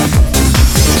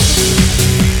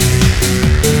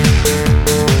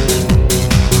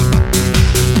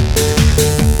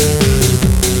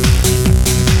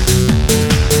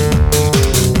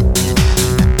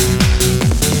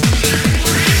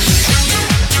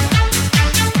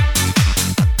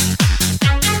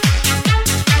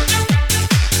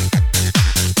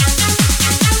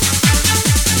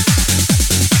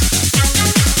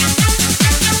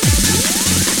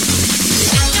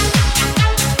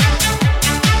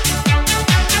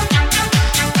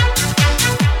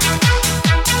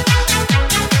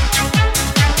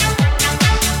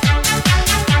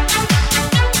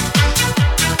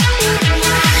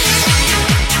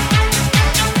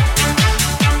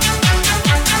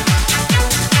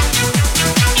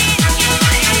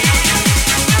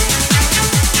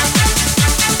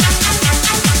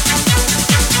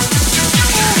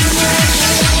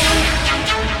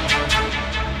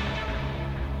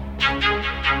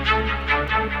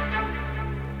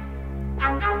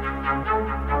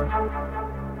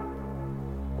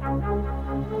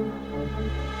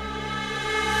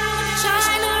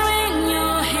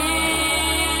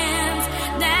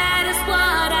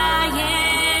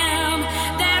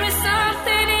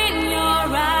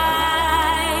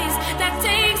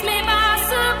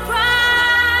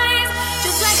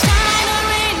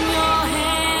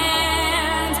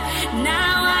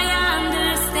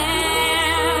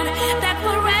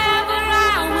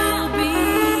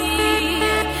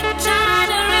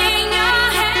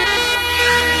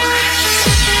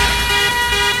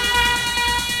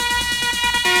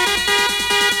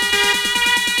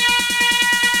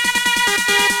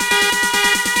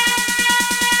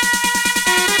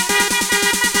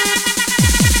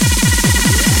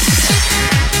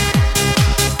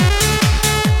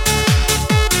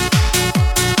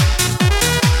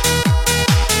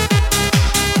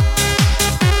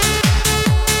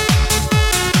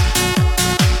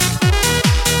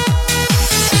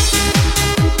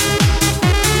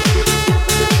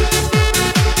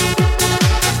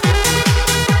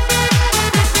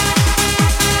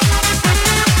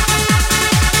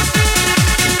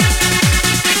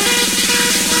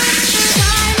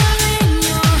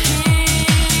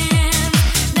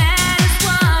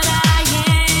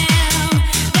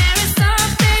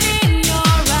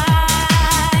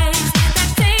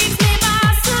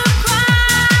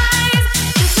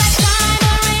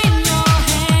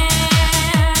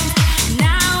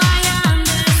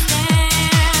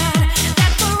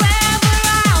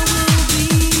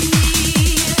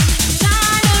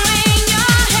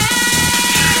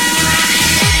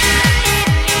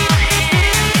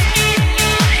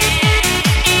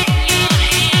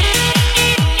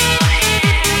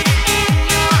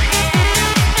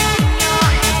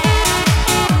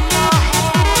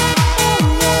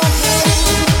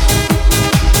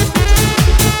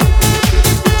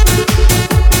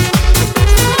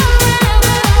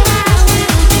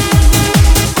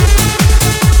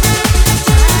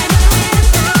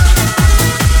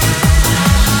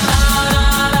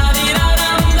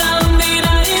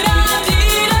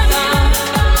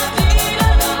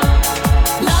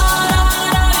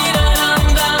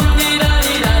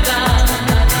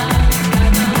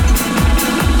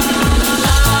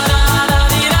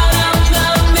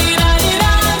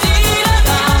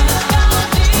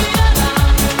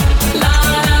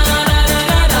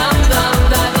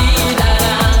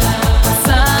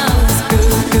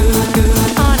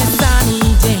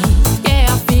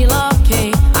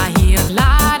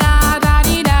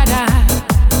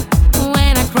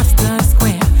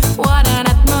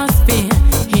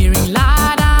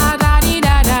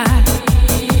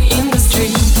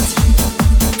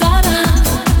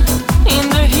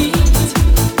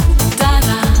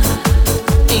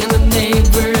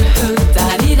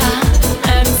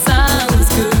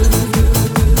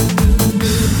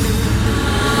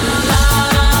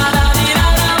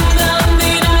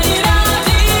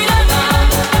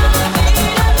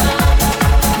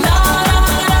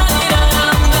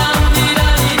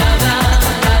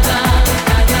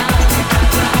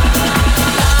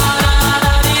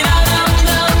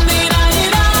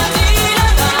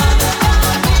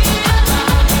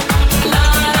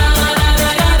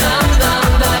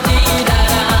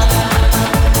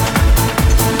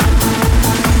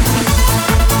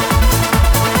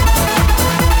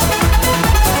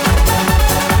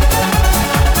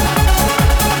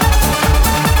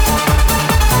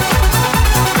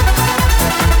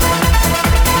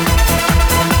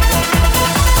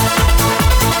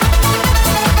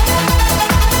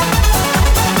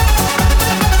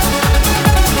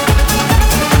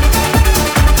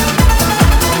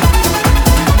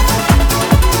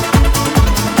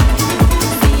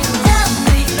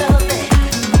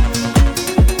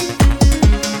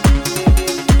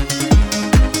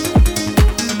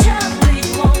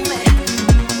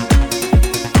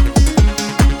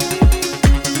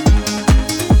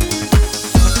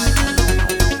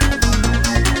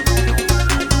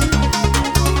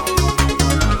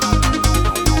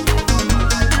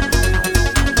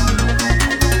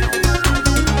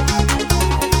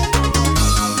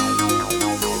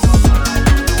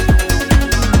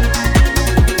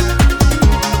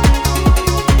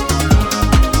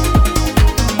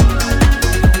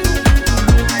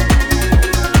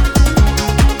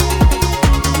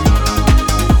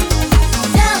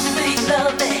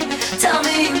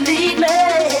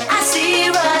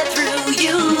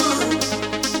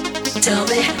 Tell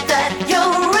me that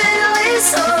you're really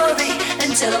sorry,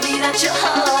 and tell me that your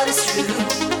heart is true.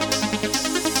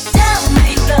 Tell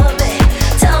me, love me,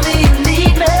 tell me you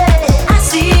need me. I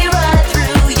see right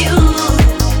through you.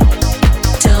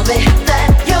 Tell me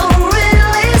that you're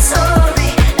really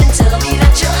sorry, and tell me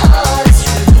that your heart is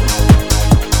true.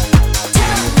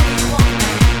 Tell me one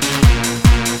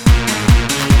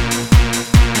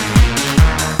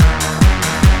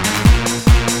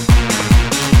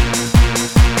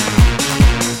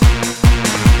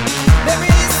Let me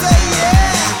say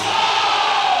yeah.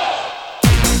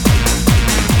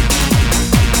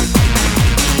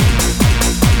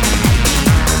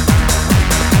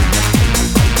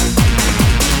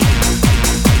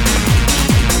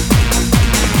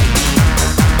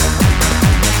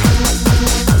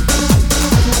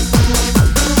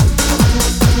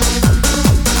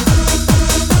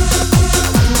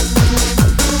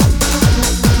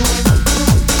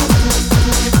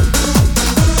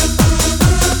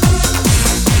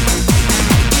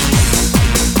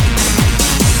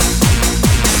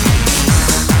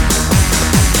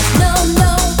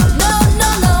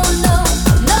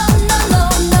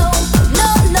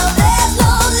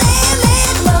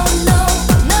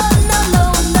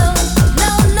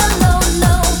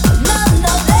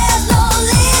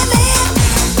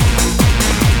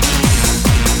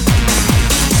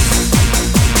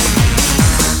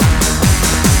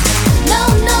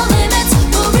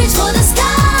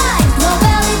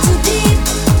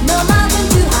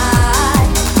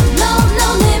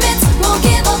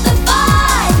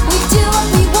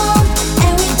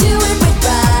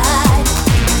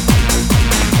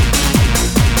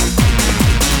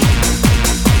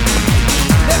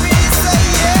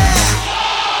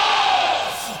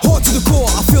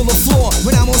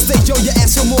 When I'm on stage, yo, you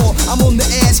ask for more. I'm on the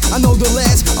edge, I know the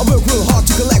last. I work real hard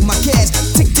to collect my cash.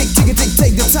 Tick, tick, tick, tick,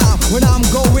 take the time. When I'm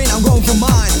going for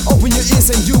mine. Open your ears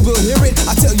and you will hear it.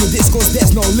 I tell you this, cause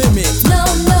there's no limit. no,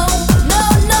 no, no,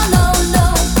 no, no, no,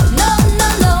 no,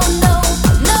 no, no, no,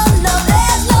 no, no,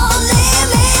 there's no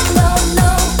limit. No, no,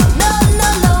 no,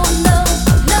 no, no, no,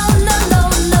 no, no, no,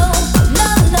 no, no,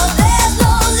 no, there's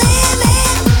no limit.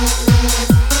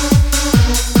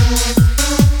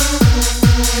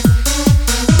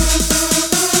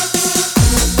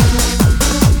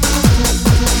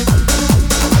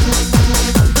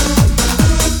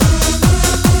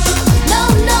 No,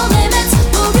 no limits,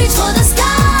 we'll reach for the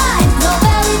sky. No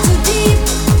valley too deep,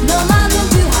 no mountain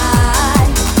too high.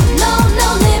 No, no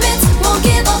limits, won't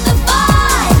give up the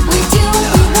fight. We do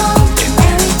what we want,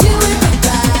 and we do it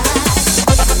right.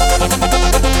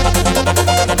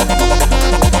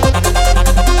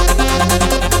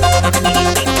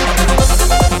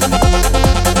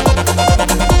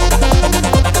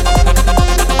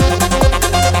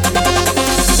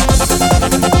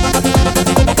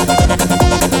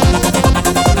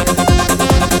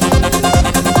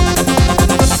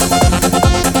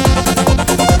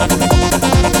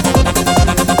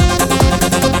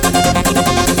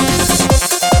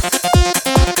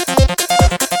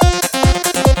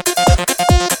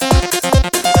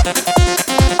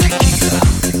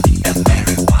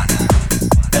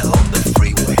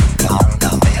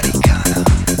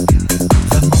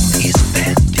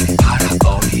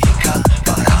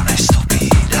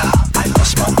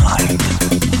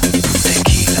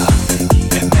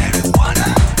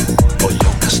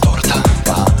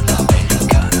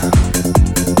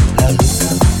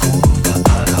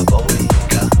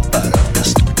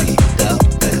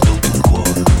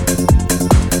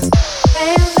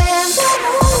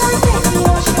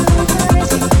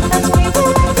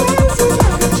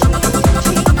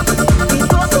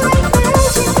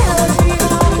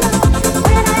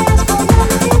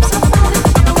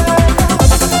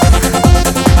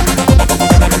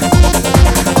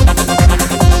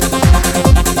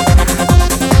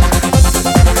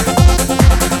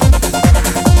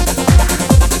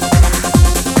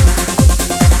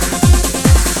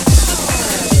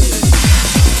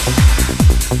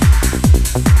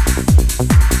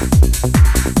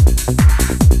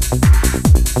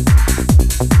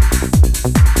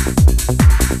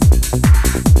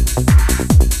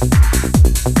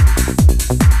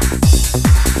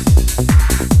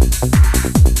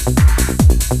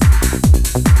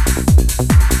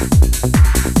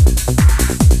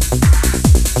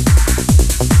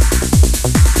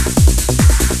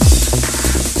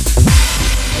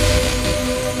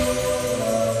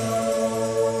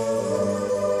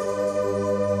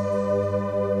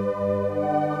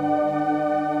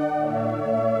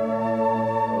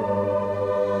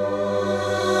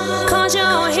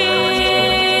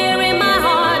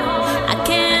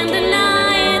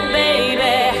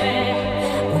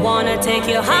 take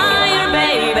you higher,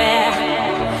 baby.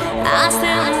 I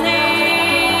still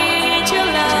need your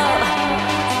love.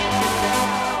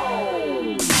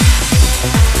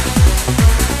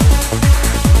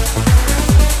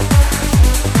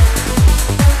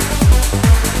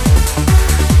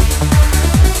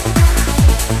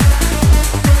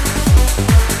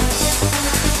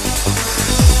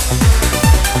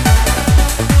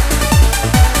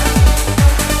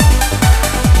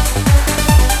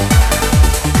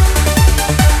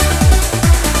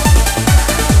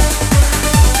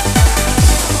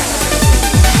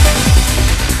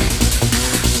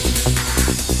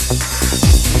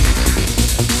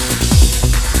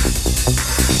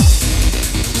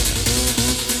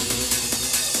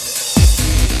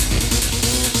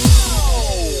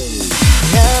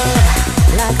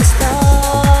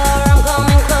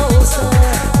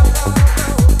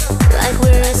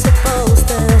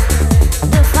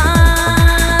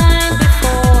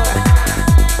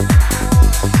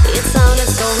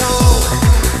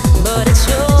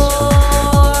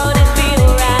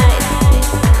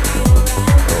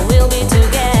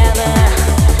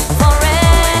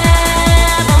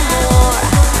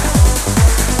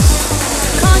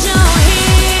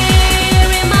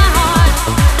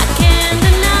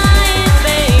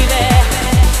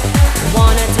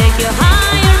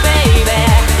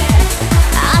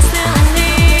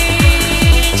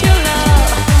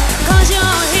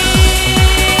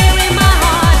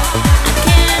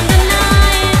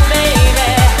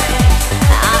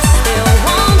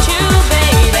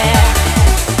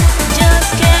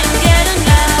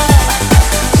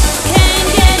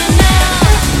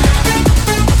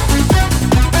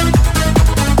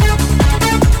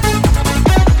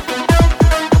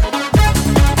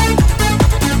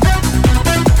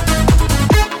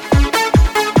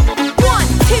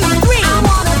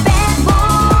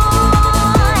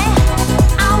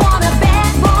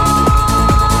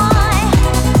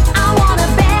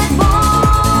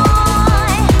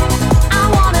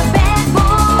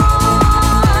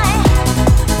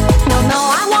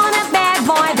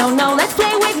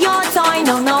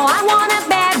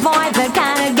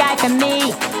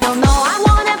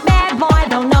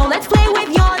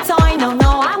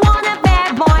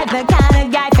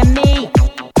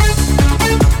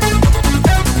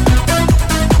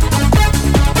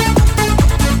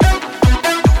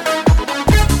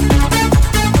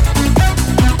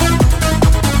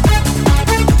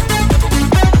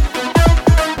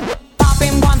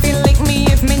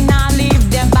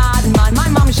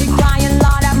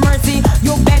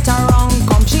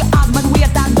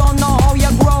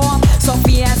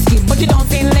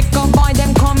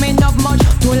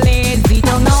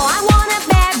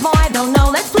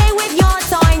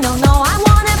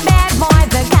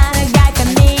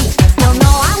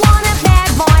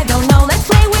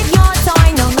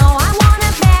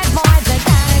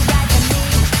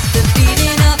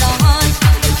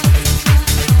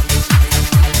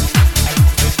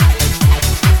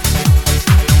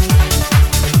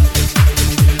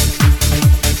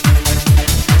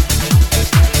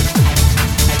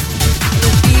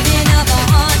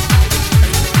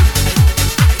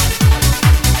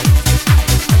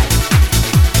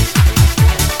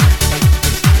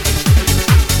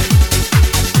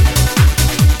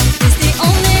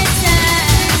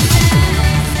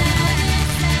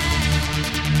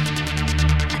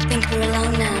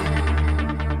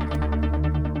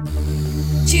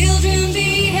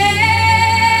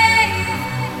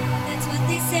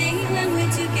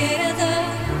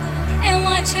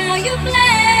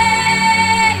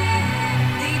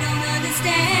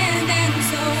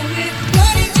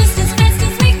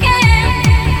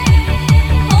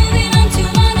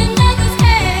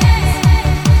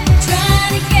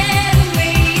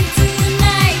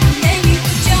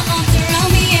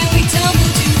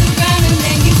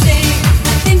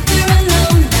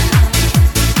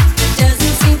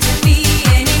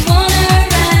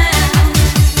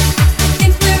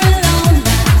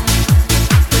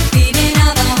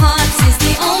 Is the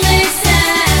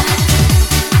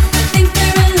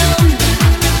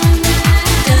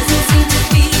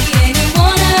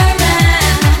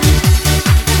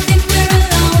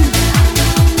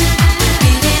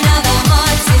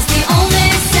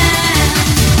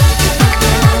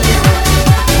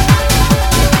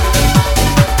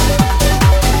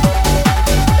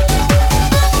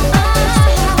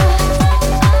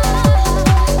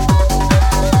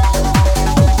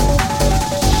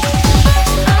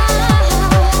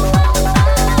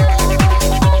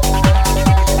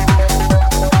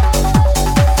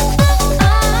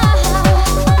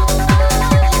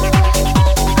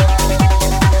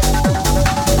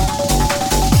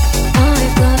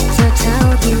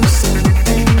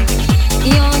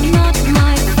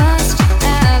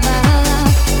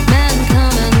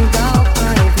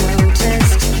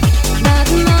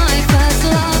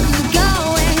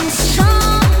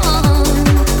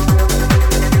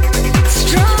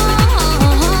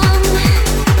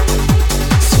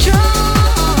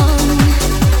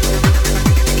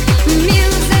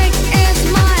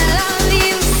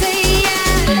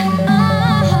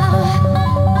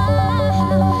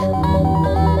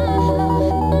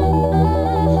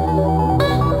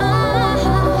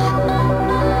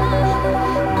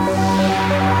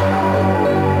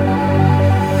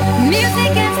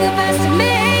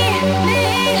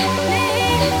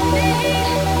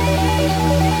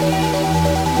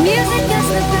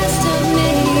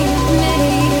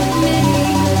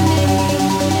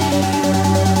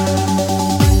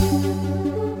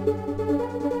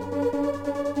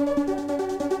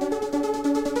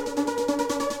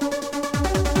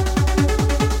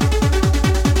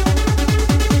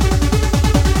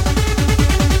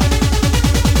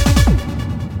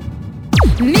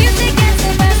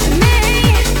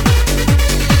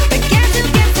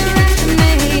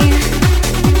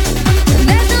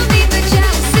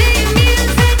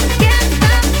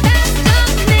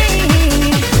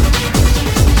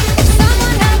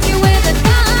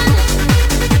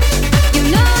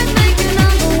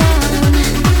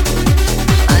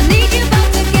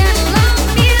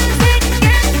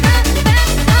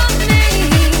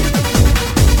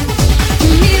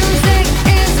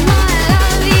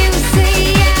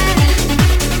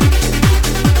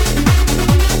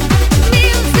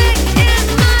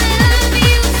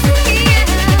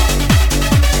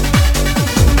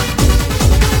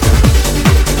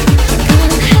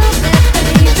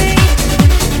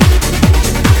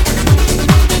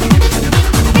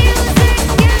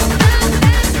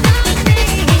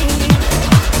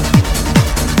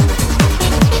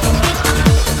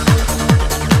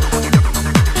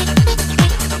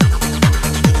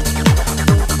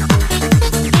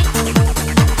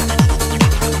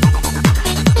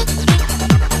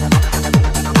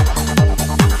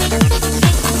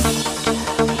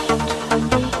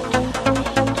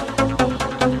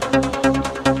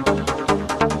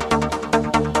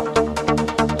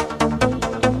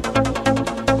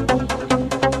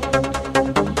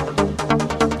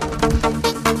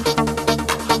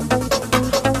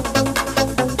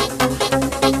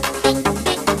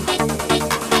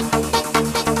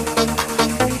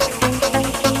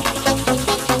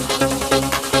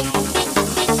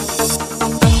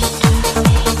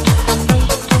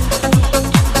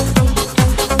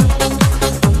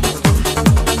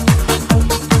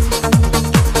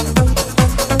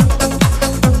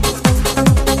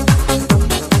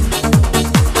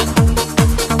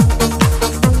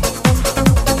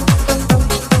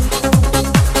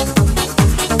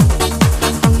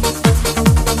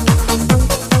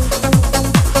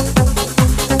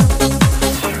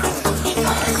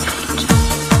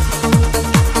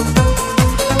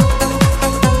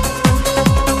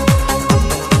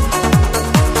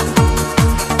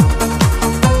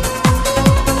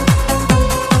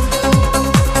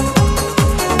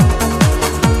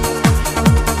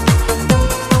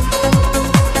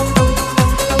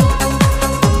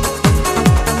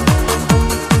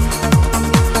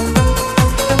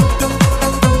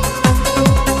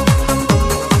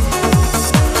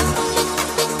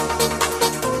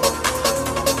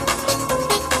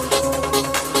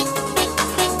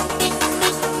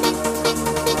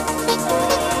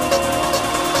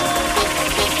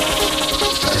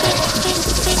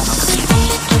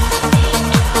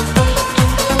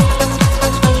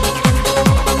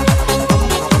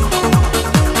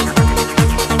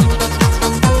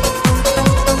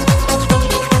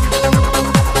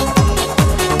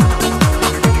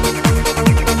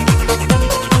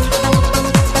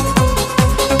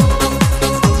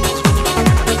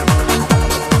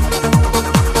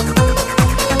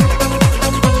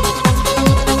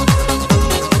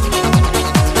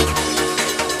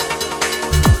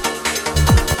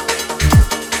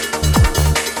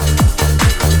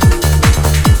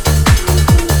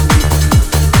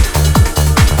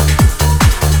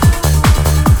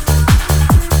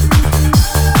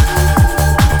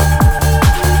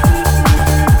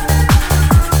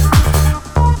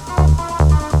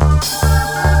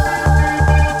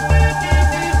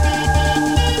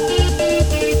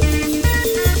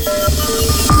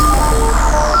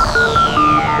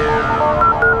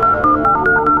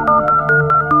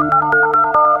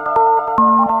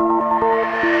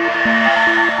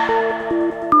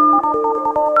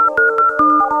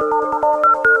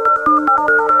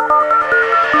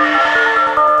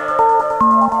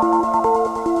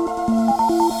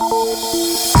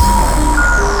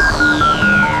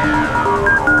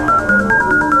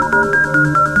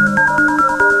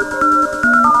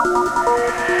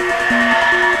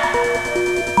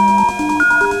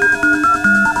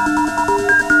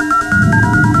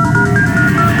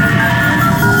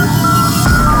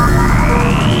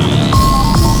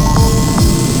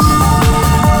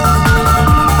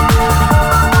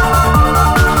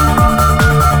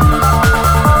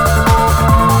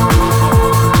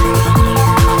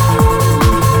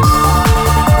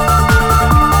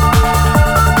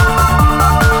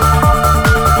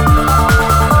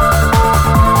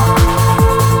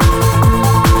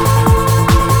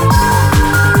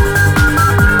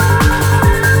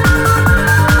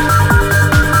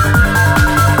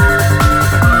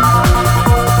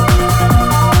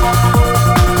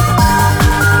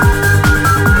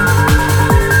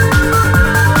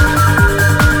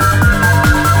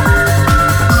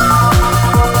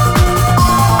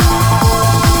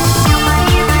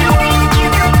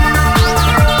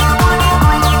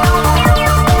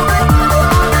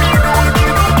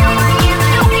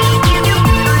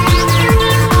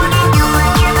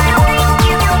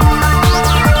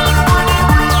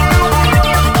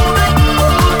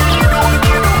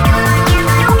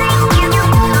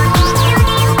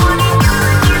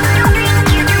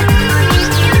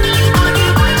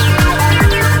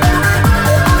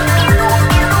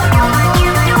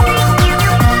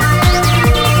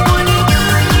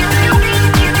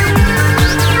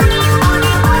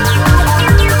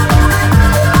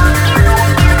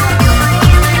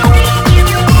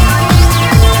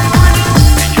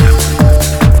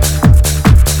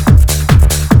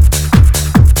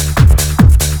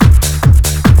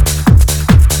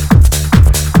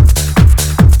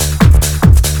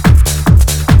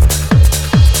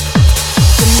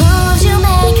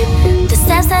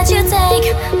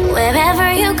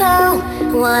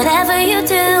Whatever you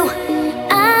do,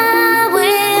 I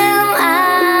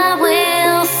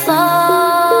will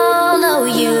follow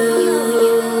you.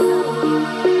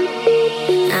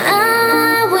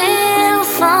 I will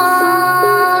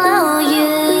follow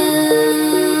you.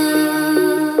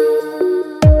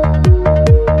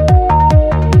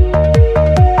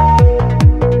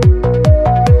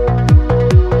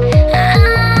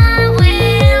 I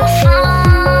will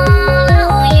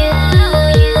follow you.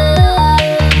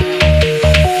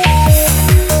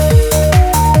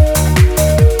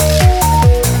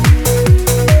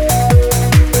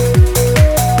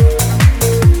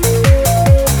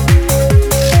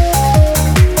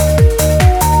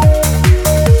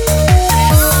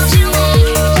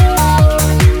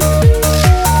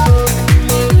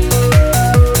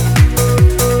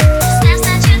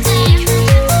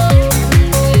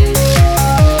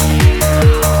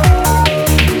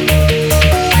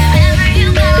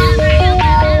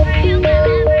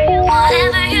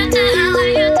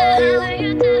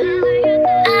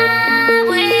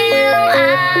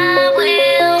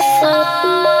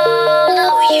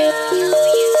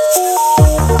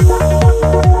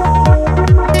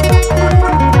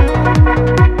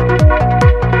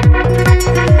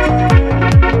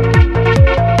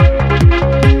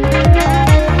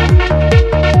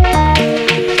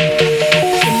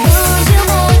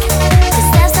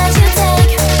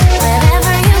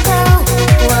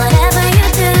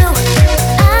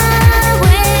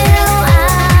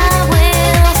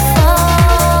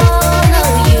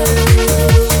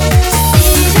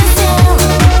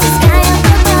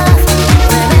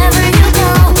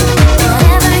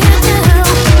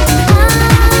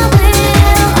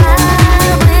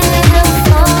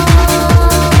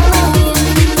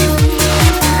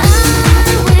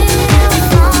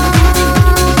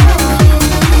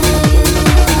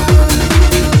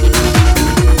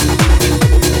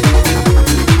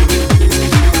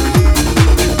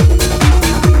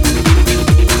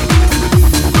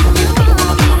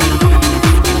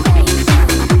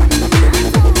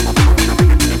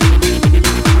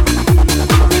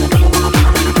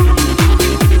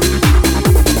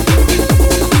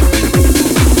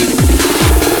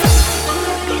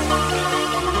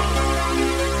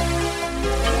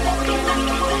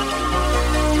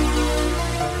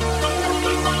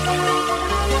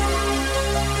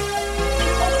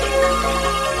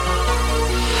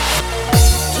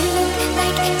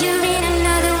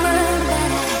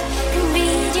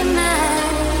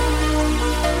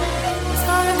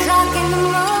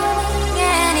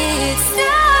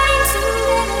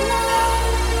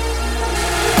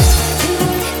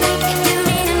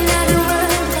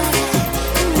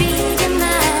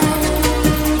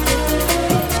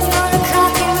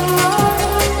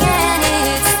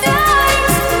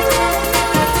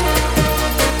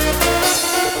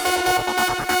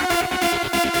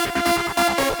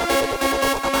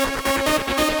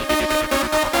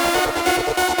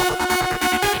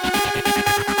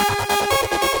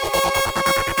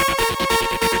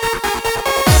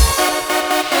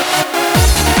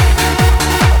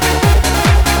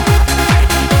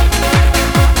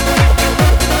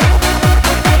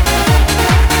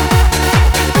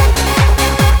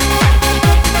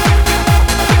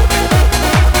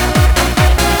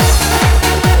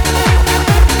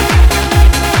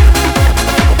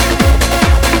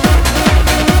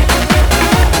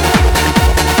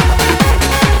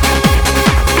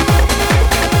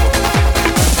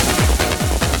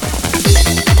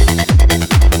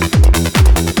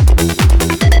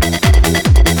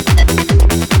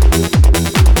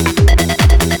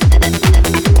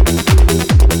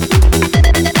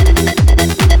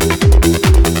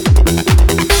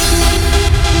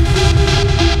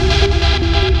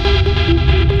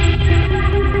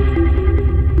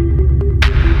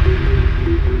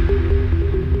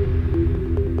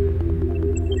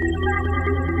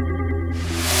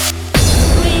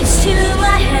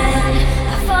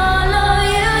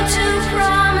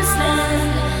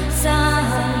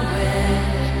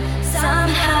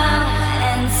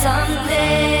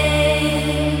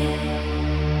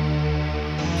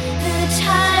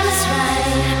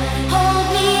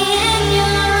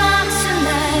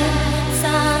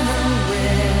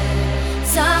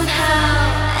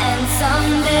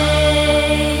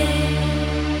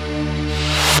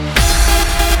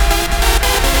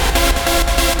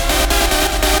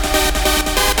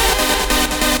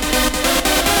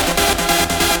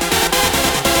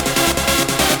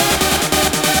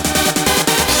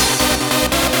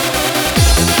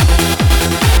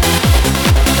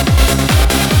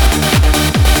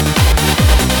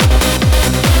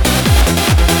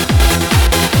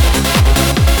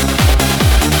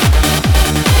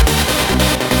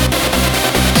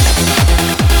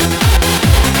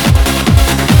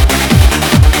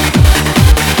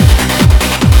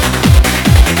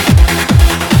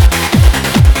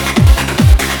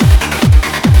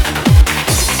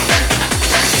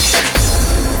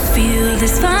 feel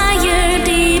this fire.